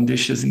most common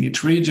dishes in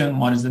each region,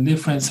 what is the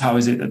difference, how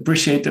is it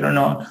appreciated or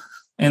not.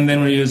 And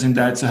then we're using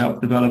that to help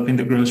developing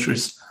the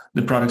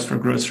products for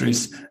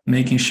groceries,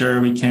 making sure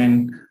we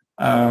can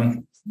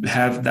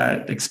have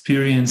that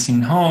experience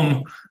in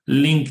home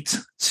linked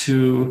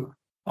to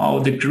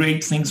all the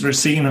great things we're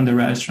seeing on the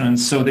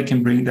restaurants so they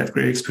can bring that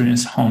great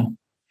experience home.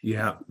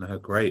 Yeah, no,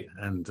 great.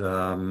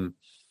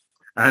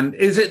 And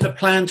is it the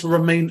plan to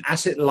remain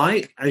asset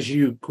light as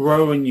you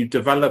grow and you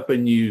develop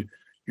and you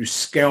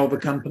scale the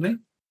company?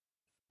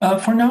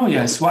 For now,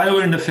 yes. While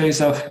we're in the phase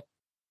of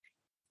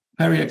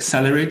very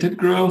accelerated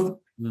growth,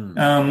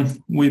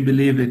 we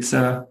believe it's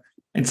a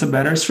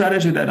better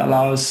strategy that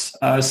allows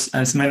us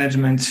as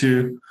management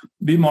to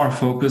be more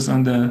focused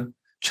on the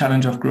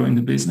challenge of growing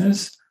the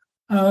business.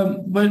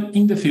 But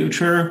in the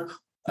future,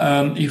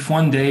 if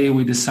one day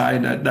we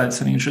decide that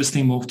that's an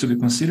interesting move to be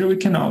considered, we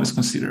can always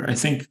consider. I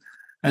think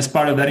as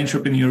part of that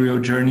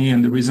entrepreneurial journey,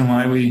 and the reason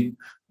why we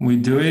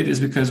do it is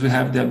because we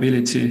have the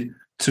ability,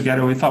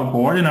 together with our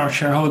board and our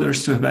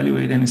shareholders, to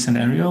evaluate any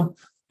scenario.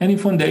 And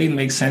if one day it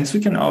makes sense,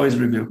 we can always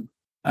review.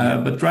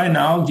 But right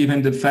now,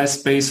 given the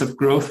fast pace of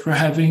growth we're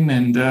having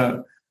and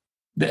the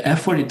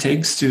effort it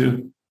takes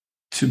to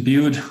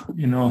build,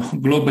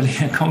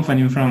 globally a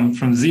company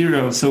from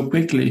zero so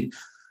quickly,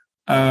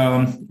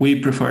 we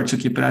prefer to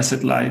keep it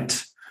asset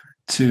light,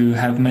 to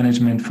have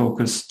management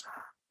focused,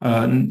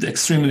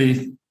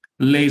 extremely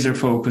laser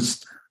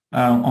focused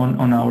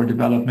on our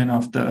development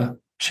of the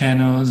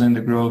channels and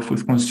the growth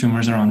with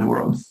consumers around the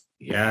world.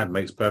 Yeah, it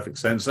makes perfect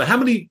sense. So how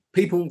many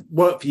people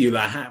work for you?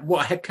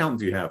 What headcount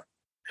do you have?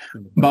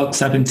 About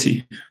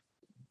 70.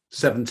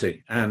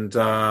 70. And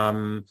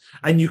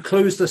you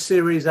closed the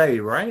Series A,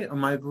 right?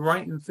 Am I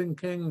right in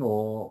thinking?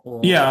 Or...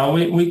 Yeah,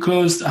 we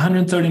closed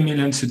 130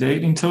 million to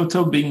date in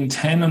total, being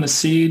 10 on the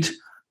seed.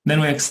 Then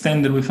we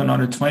extended with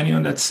another 20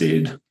 on that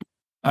seed.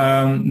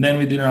 Then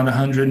we did another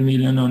 100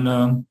 million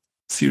on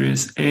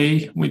Series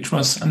A, which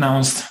was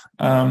announced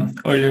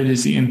earlier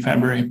this year in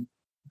February.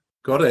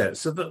 Got it.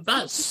 So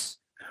is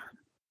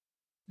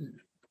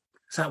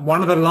that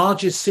one of the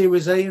largest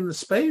Series A in the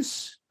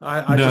space?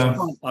 I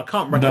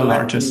can't recollect the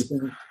largest.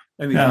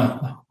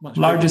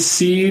 Largest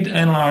seed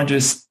and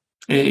largest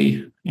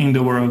A in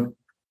the world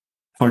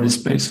for this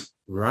space.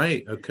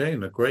 Right. Okay.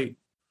 No,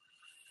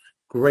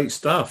 great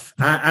stuff.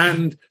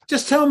 And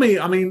just tell me,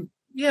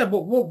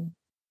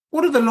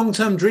 what are the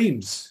long-term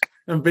dreams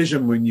and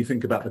vision when you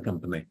think about the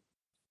company?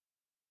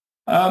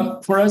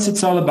 For us,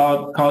 it's all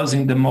about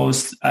causing the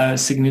most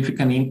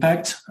significant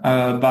impact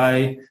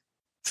by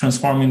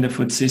transforming the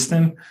food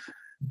system,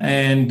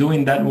 and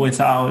doing that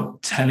without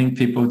telling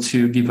people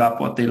to give up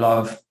what they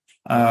love,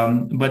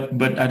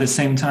 but at the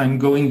same time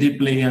going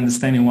deeply,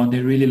 understanding what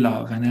they really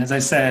love. And as I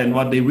said,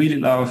 what they really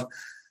love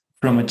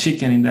from a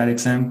chicken in that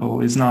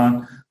example is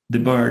not the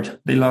bird.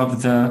 They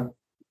love the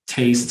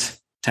taste,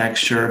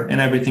 texture,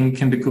 and everything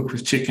can be cooked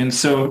with chicken.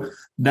 So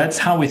that's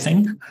how we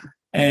think.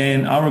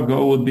 And our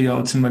goal would be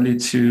ultimately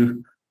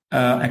to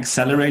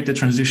accelerate the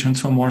transition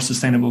to a more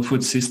sustainable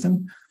food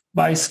system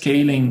by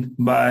scaling,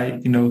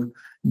 by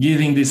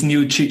giving this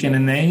new chicken a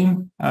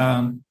name,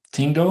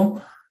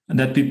 TINDLE,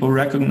 that people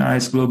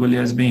recognize globally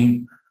as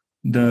being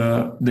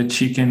the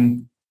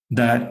chicken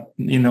that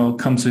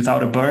comes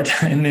without a bird,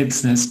 and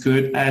it's as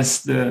good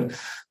as the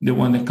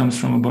one that comes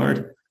from a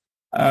bird.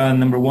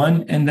 Number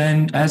one, and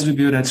then as we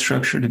build that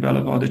structure,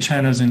 develop all the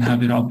channels and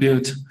have it all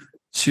built,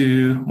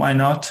 to why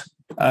not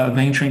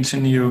venture into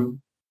new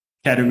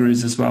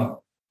categories as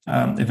well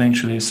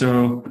eventually.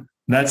 So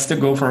that's the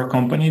goal for our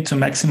company, to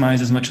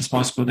maximize as much as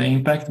possible the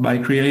impact by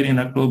creating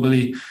a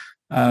globally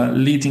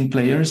leading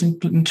players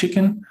in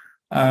chicken,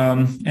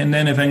 and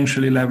then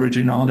eventually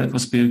leveraging all that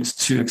was built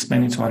to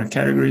expand into other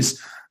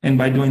categories. And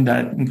by doing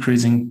that,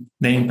 increasing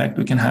the impact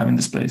we can have in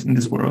this place, in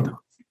this world.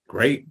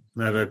 Great.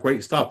 No,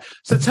 great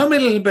stuff. So tell me a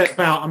little bit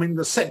about,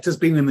 the sector's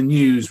been in the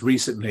news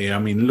recently.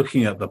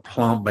 Looking at the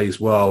plant-based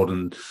world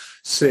and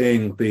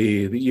seeing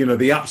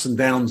the ups and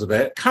downs of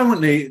it.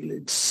 Currently,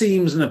 it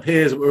seems and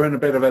appears that we're in a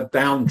bit of a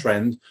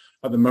downtrend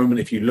at the moment.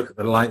 If you look at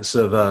the likes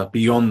of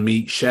Beyond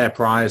Meat share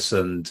price,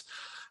 and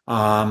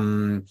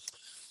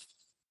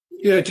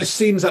it just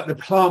seems that the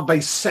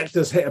plant-based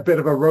sector's hit a bit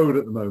of a road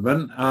at the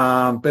moment.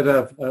 A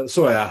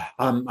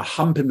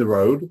hump in the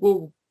road.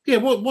 Well, yeah,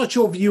 what's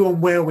your view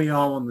on where we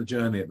are on the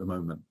journey at the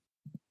moment?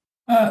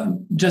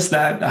 Just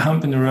that, a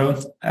hump in the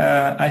road.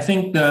 I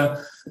think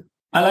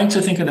I like to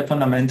think of the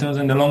fundamentals,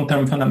 and the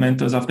long-term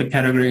fundamentals of the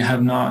category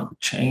have not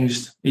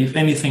changed. If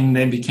anything,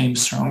 they became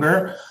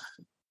stronger.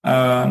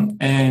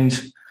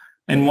 And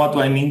what do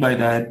I mean by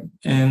that?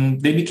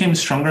 And they became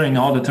stronger in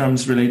all the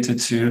terms related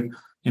to,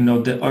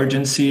 the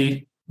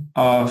urgency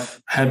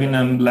of having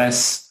a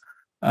less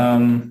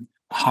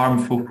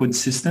harmful food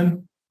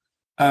system.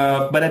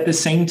 But at the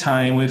same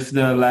time, with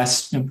the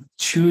last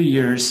 2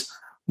 years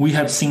we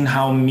have seen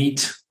how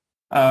meat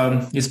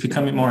is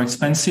becoming more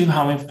expensive,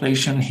 how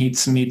inflation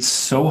hits meat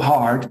so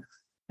hard,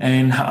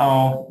 and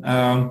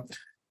how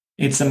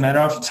it's a matter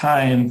of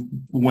time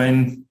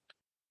when,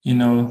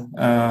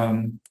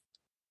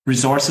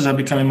 resources are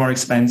becoming more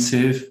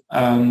expensive,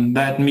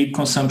 that meat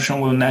consumption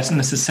will not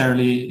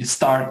necessarily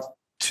start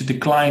to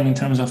decline in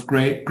terms of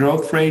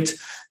growth rate,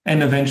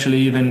 and eventually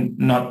even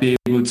not be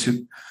able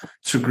to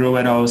grow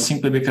at all,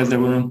 simply because there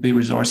won't be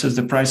resources.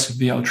 The price will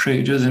be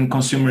outrageous, and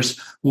consumers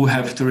will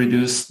have to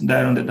reduce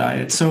that on the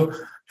diet. So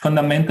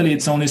fundamentally,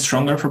 it's only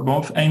stronger for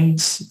both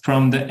ends,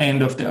 from the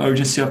end of the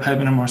urgency of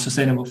having a more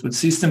sustainable food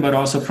system, but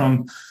also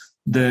from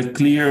the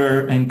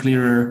clearer and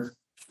clearer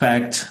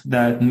fact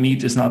that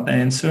meat is not the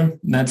answer.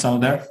 That's all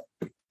there.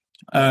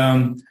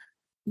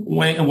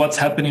 What's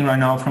happening right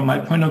now, from my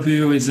point of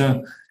view, is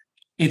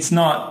it's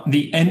not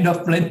the end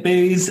of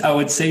plant-based. I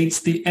would say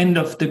it's the end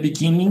of the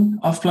beginning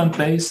of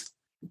plant-based,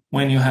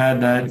 when you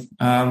had that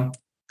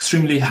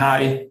extremely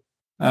high,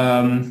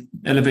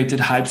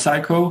 elevated hype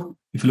cycle.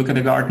 If you look at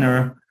the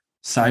Gartner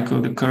cycle,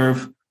 the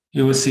curve,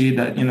 you will see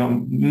that,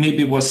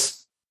 maybe it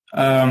was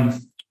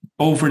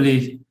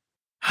overly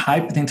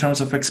hyped in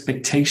terms of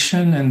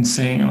expectation, and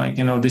saying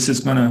this is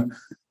going to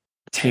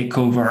take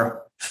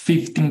over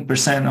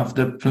 15%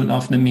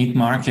 of the meat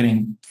market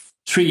in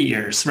 3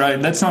 years, right?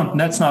 That's not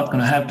going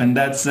to happen.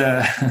 That's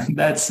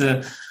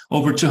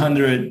over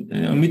 200.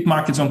 Meat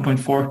market's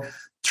 $1.4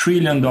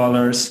 trillion.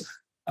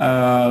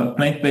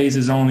 Plant-based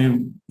is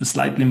only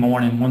slightly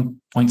more than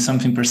 1 point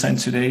something%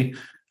 today.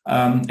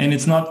 And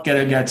it's not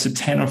going to get to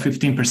 10 or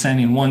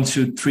 15% in 1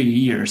 to 3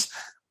 years.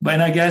 But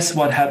I guess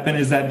what happened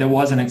is that there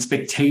was an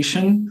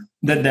expectation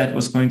that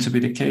was going to be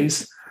the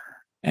case.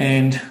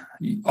 And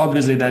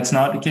obviously that's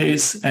not the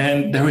case.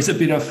 And there is a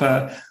bit of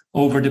a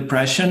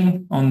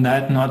over-depression on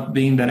that not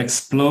being that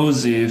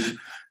explosive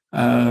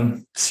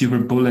silver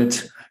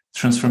bullet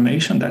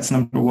transformation. That's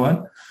number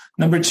one.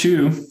 Number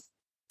two,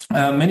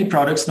 many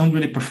products don't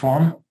really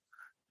perform.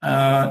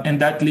 And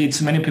that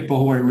leads many people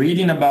who are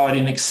reading about it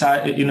and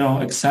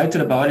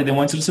excited about it. They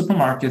went to the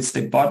supermarkets,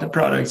 they bought the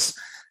products,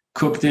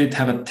 cooked it,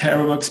 have a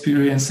terrible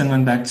experience, and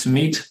went back to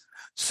meat.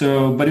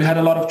 So, but you had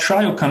a lot of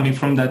trial coming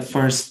from that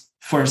first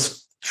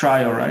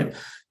trial, right?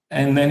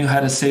 And then you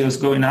had a sales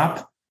going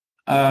up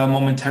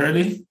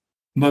momentarily.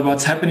 But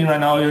what's happening right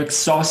now, you're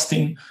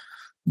exhausting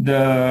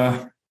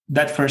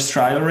that first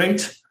trial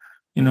rate.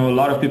 A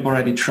lot of people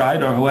already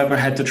tried, or whoever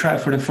had to try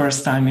for the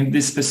first time in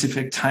this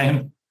specific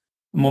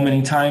moment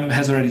in time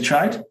has already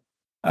tried.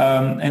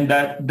 And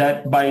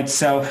that by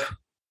itself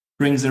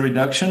brings a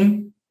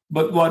reduction.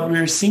 But what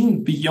we're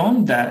seeing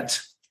beyond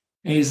that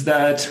is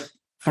that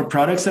for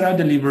products that are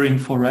delivering,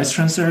 for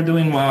restaurants that are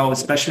doing well,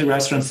 especially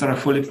restaurants that are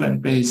fully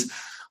plant-based,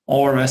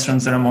 or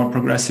restaurants that are more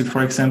progressive,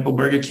 for example,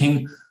 Burger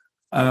King,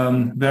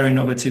 very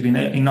innovative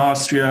in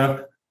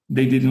Austria.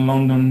 They did in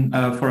London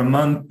for a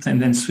month,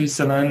 and then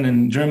Switzerland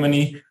and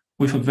Germany,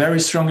 with a very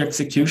strong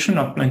execution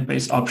of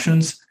plant-based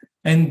options.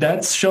 And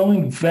that's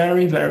showing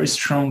very, very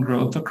strong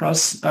growth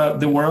across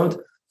the world.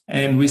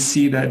 And we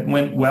see that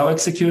when well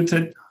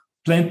executed,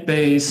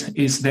 plant-based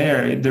is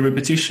there. The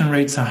repetition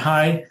rates are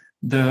high.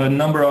 The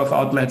number of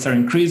outlets are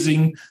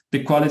increasing.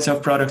 The quality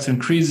of products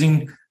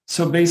increasing.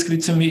 So basically,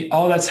 to me,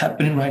 all that's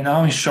happening right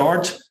now, in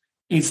short,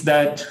 is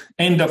that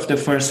end of the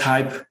first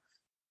hype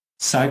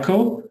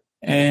cycle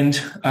and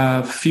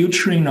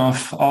filtering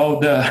of all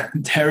the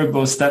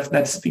terrible stuff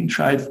that's been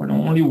tried for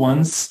only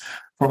one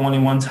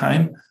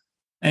time.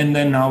 And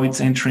then now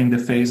it's entering the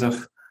phase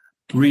of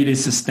really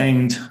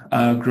sustained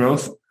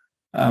growth.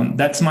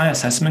 That's my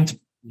assessment.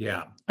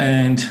 Yeah.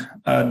 And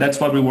that's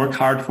what we work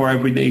hard for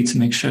every day, to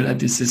make sure that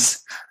this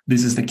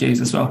is the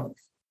case as well.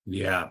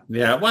 Yeah.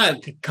 Well,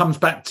 it comes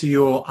back to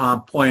your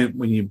point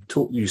when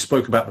you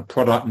spoke about the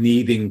product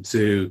needing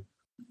to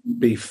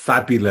be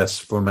fabulous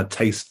from a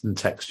taste and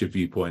texture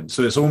viewpoint.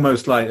 So it's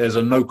almost like there's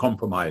a no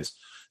compromise.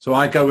 So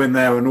I go in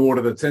there and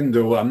order the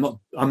TINDLE.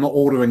 I'm not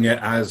ordering it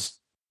as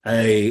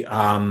a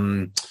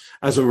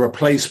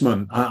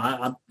replacement.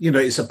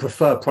 It's a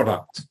preferred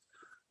product,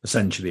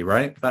 essentially,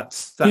 right?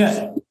 That's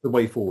the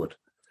way forward.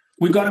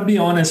 We got to be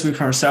honest with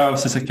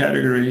ourselves as a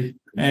category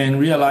and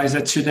realize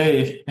that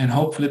today, and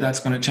hopefully that's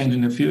going to change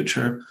in the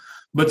future,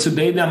 but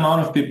today the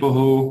amount of people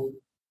who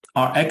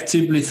are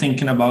actively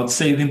thinking about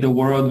saving the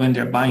world when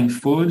they're buying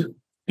food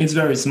is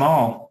very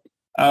small.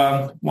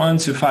 1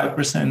 to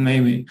 5%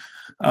 maybe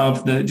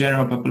of the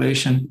general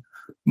population.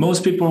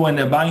 Most people, when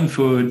they're buying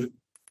food,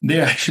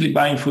 they're actually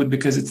buying food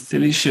because it's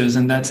delicious,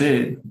 and that's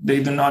it.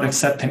 They do not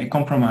accept any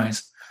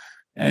compromise.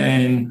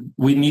 And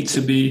we need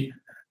to be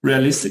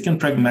realistic and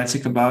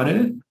pragmatic about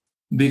it,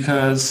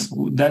 because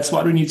that's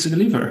what we need to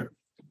deliver.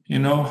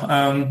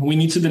 We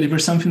need to deliver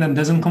something that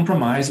doesn't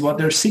compromise what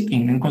they're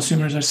seeking, and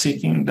consumers are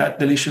seeking that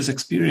delicious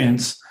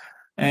experience.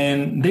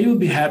 And they will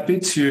be happy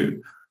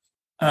to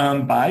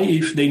buy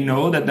if they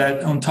know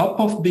that on top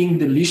of being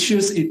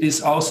delicious, it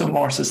is also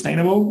more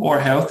sustainable or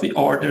healthy,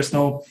 or there's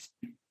no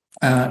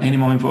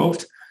animal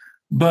involved.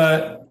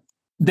 But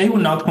they will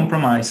not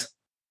compromise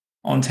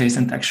on taste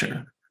and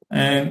texture.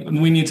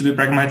 And we need to be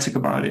pragmatic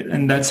about it.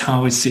 And that's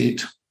how I see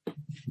it.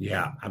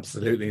 Yeah,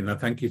 absolutely. No,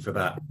 thank you for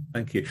that.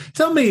 Thank you.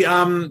 Tell me,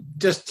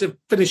 just to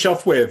finish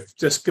off with,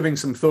 just giving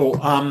some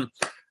thought,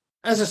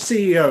 as a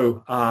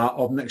CEO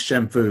of Next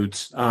Gen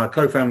Foods,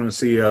 co-founder and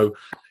CEO,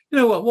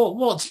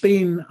 what's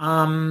been,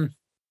 I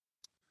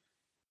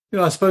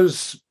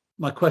suppose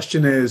my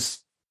question is,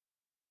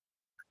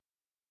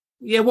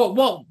 what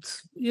do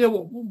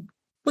you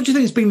think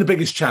has been the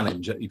biggest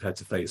challenge that you've had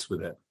to face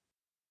with it?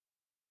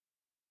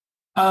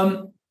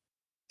 I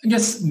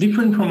guess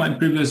different from my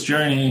previous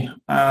journey.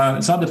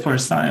 It's not the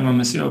first time I'm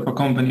a CEO of a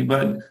company,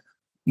 but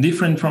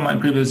different from my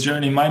previous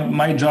journey.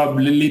 My job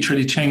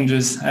literally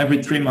changes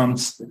every 3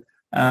 months.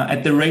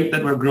 At the rate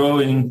that we're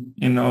growing,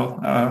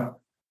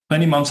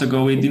 20 months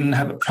ago, we didn't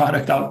have a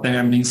product out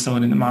there being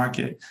sold in the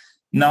market.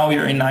 Now we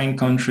are in 9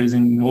 countries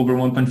in over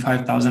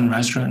 1,500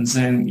 restaurants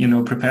and,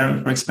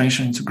 preparing for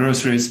expansion into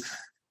groceries.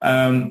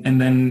 And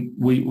then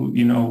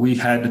we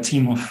had a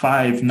team of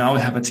 5. Now we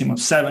have a team of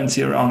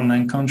 70 around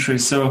 9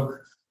 countries. So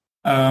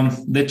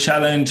the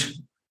challenge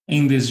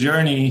in this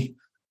journey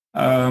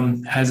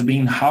has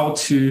been how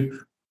to,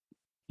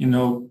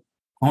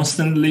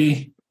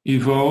 constantly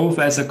evolve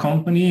as a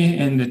company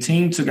and the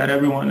team to get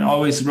everyone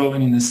always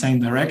rowing in the same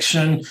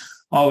direction,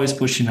 always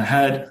pushing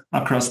ahead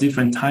across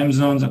different time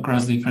zones,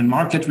 across different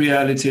market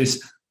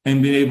realities,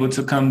 and being able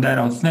to come that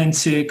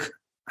authentic,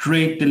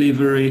 great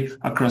delivery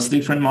across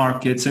different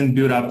markets and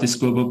build up this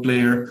global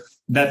player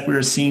that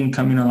we're seeing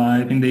coming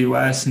alive in the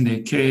US, in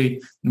the UK,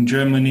 in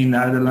Germany,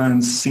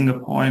 Netherlands,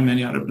 Singapore, and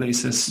many other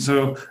places.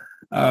 So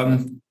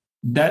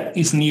that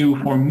is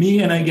new for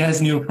me, and I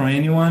guess new for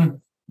anyone.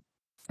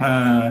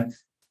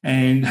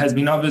 And has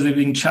been obviously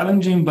being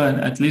challenging, but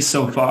at least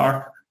so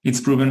far, it's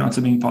proven not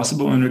to be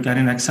impossible, and we're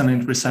getting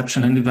excellent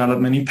reception and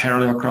development in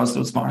parallel across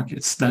those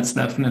markets. That's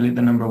definitely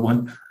the number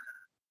one.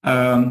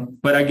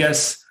 But I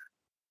guess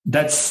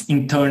that's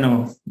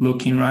internal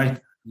looking,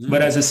 right? Mm-hmm.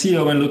 But as a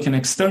CEO and looking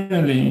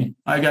externally,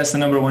 I guess the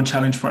number one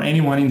challenge for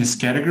anyone in this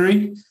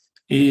category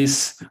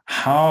is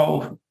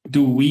how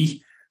do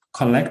we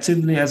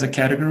collectively as a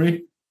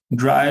category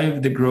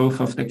drive the growth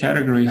of the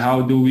category?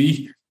 How do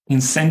we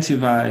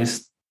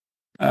incentivize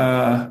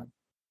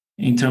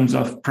in terms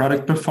of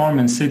product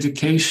performance,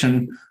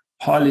 education,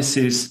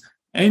 policies,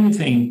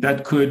 anything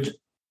that could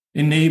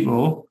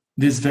enable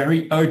this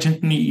very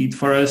urgent need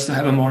for us to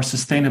have a more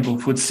sustainable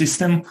food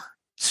system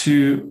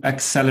to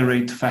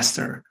accelerate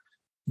faster.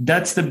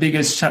 That's the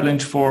biggest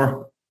challenge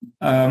for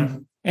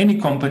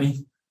any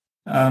company.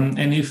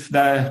 And if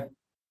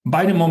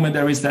by the moment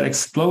there is that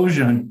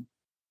explosion,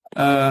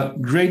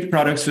 great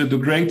products will do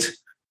great,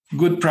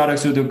 good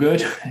products will do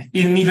good,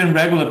 and even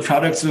regular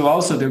products will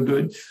also do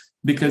good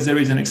because there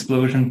is an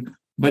explosion.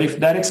 But if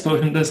that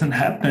explosion doesn't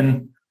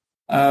happen,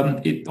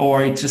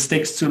 it just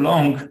takes too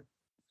long,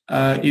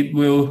 it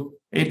will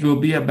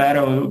be a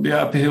battle, it will be an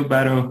uphill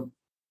battle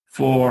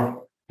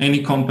for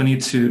any company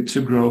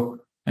to grow.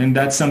 And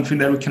that's something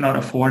that we cannot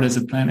afford as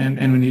a planet,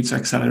 and we need to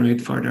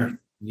accelerate further.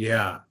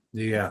 Yeah.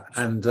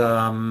 And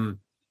are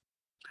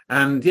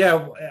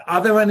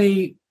there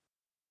any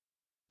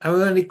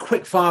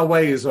quick fire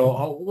ways,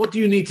 or what do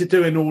you need to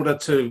do in order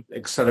to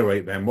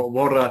accelerate them?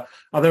 Are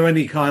there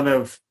any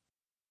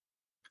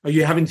are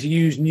you having to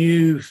use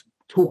new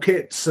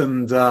toolkits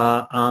and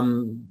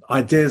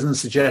ideas and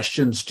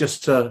suggestions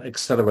just to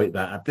accelerate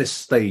that at this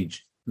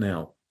stage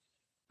now?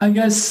 I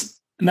guess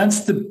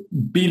that's the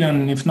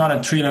billion, if not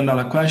 $1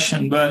 trillion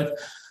question. But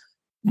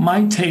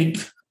my take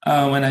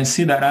when I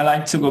see that, I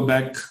like to go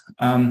back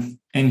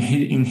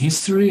in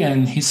history,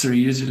 and history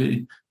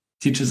usually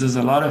teaches us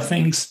a lot of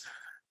things.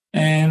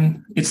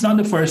 And it's not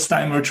the first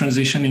time we're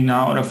transitioning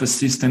out of a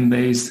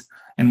system-based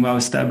and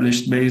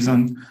well-established based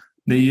on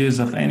the use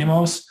of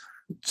animals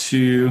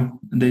to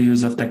the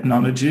use of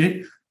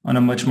technology on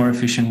a much more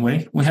efficient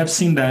way. We have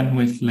seen that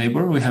with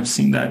labor. We have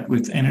seen that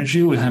with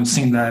energy. We have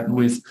seen that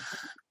with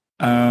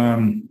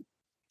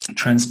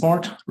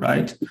transport,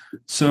 right?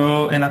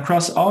 So, and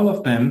across all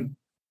of them,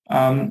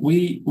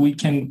 we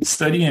can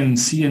study and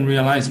see and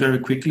realize very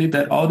quickly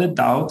that all the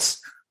doubts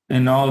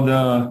and all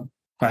the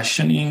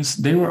questionings,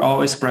 they were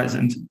always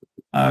present.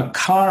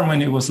 Car,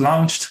 when it was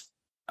launched,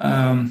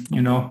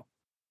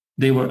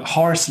 they were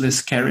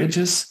horseless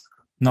carriages,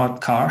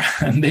 not car.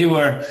 And they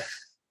were,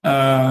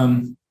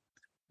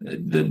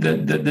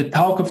 the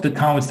talk of the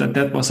town is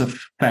that was a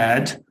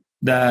fad,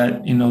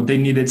 that, they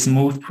needed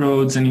smooth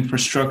roads and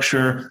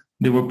infrastructure.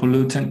 They were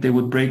pollutant. They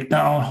would break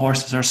down.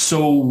 Horses are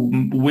so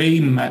way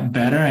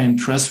better and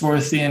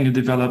trustworthy, and you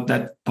develop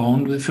that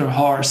bond with your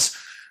horse,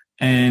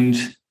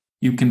 and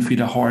you can feed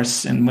a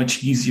horse and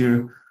much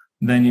easier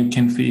than you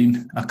can feed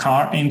a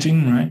car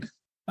engine, right?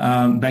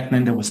 Back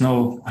then, there was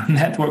no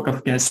network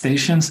of gas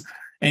stations,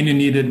 and you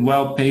needed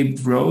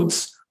well-paved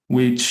roads,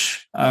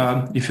 which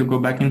if you go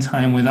back in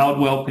time without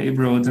well-paved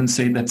roads and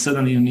say that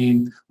suddenly you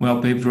need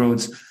well-paved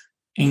roads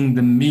in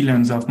the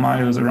millions of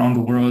miles around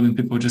the world, and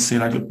people just say,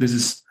 like, look, this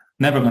is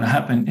never going to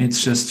happen.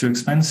 It's just too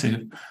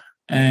expensive.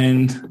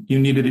 And you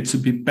needed it to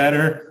be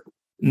better.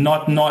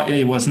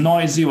 It was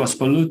noisy, it was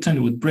pollutant,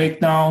 it would break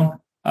down.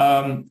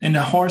 And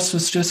the horse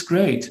was just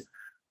great,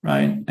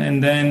 right?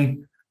 And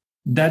then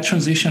that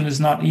transition is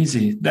not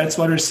easy. That's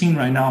what we're seeing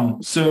right now.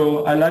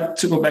 So I like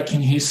to go back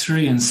in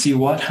history and see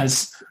what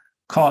has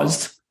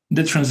caused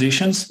the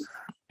transitions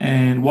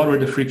and what were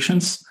the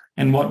frictions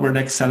and what were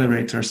the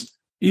accelerators.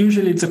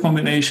 Usually it's a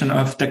combination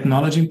of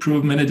technology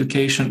improvement,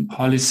 education,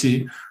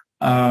 policy,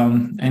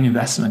 and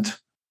investment.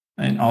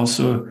 And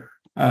also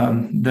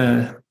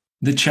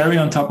the cherry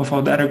on top of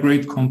all that are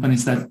great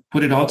companies that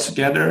put it all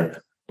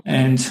together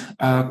and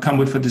come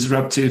with a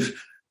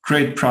disruptive,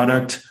 great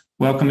product,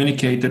 well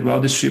communicated, well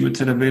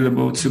distributed,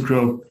 available to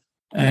grow.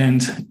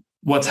 And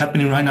what's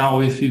happening right now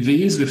with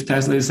EVs, with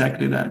Tesla, is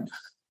exactly that.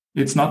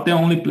 It's not the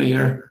only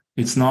player.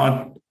 It's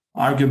not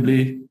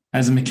arguably,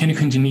 as a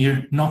mechanical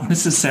engineer, not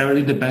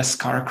necessarily the best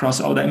car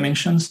across all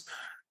dimensions,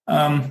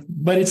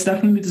 but it's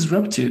definitely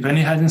disruptive, and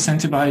it has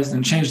incentivized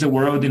and changed the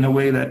world in a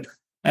way that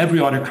every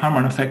other car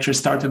manufacturer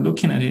started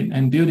looking at it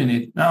and building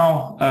it.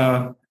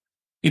 Now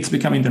it's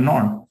becoming the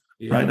norm,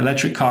 right?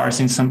 Electric cars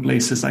in some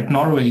places like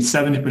Norway,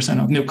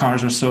 70% of new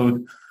cars are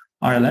sold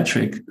are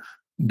electric.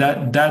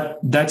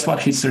 That's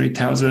what history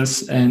tells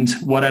us, and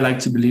what I like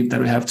to believe that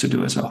we have to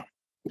do as well.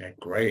 Yeah,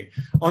 great.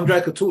 Andre, I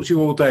could talk to you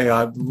all day.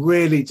 I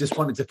really just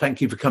wanted to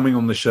thank you for coming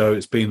on the show.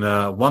 It's been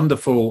a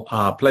wonderful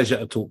pleasure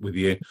to talk with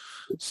you.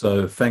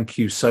 So thank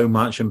you so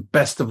much, and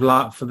best of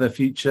luck for the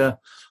future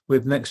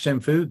with Next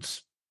Gen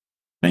Foods.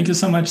 Thank you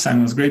so much,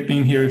 Simon. It was great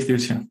being here with you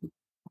too.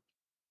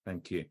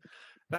 Thank you.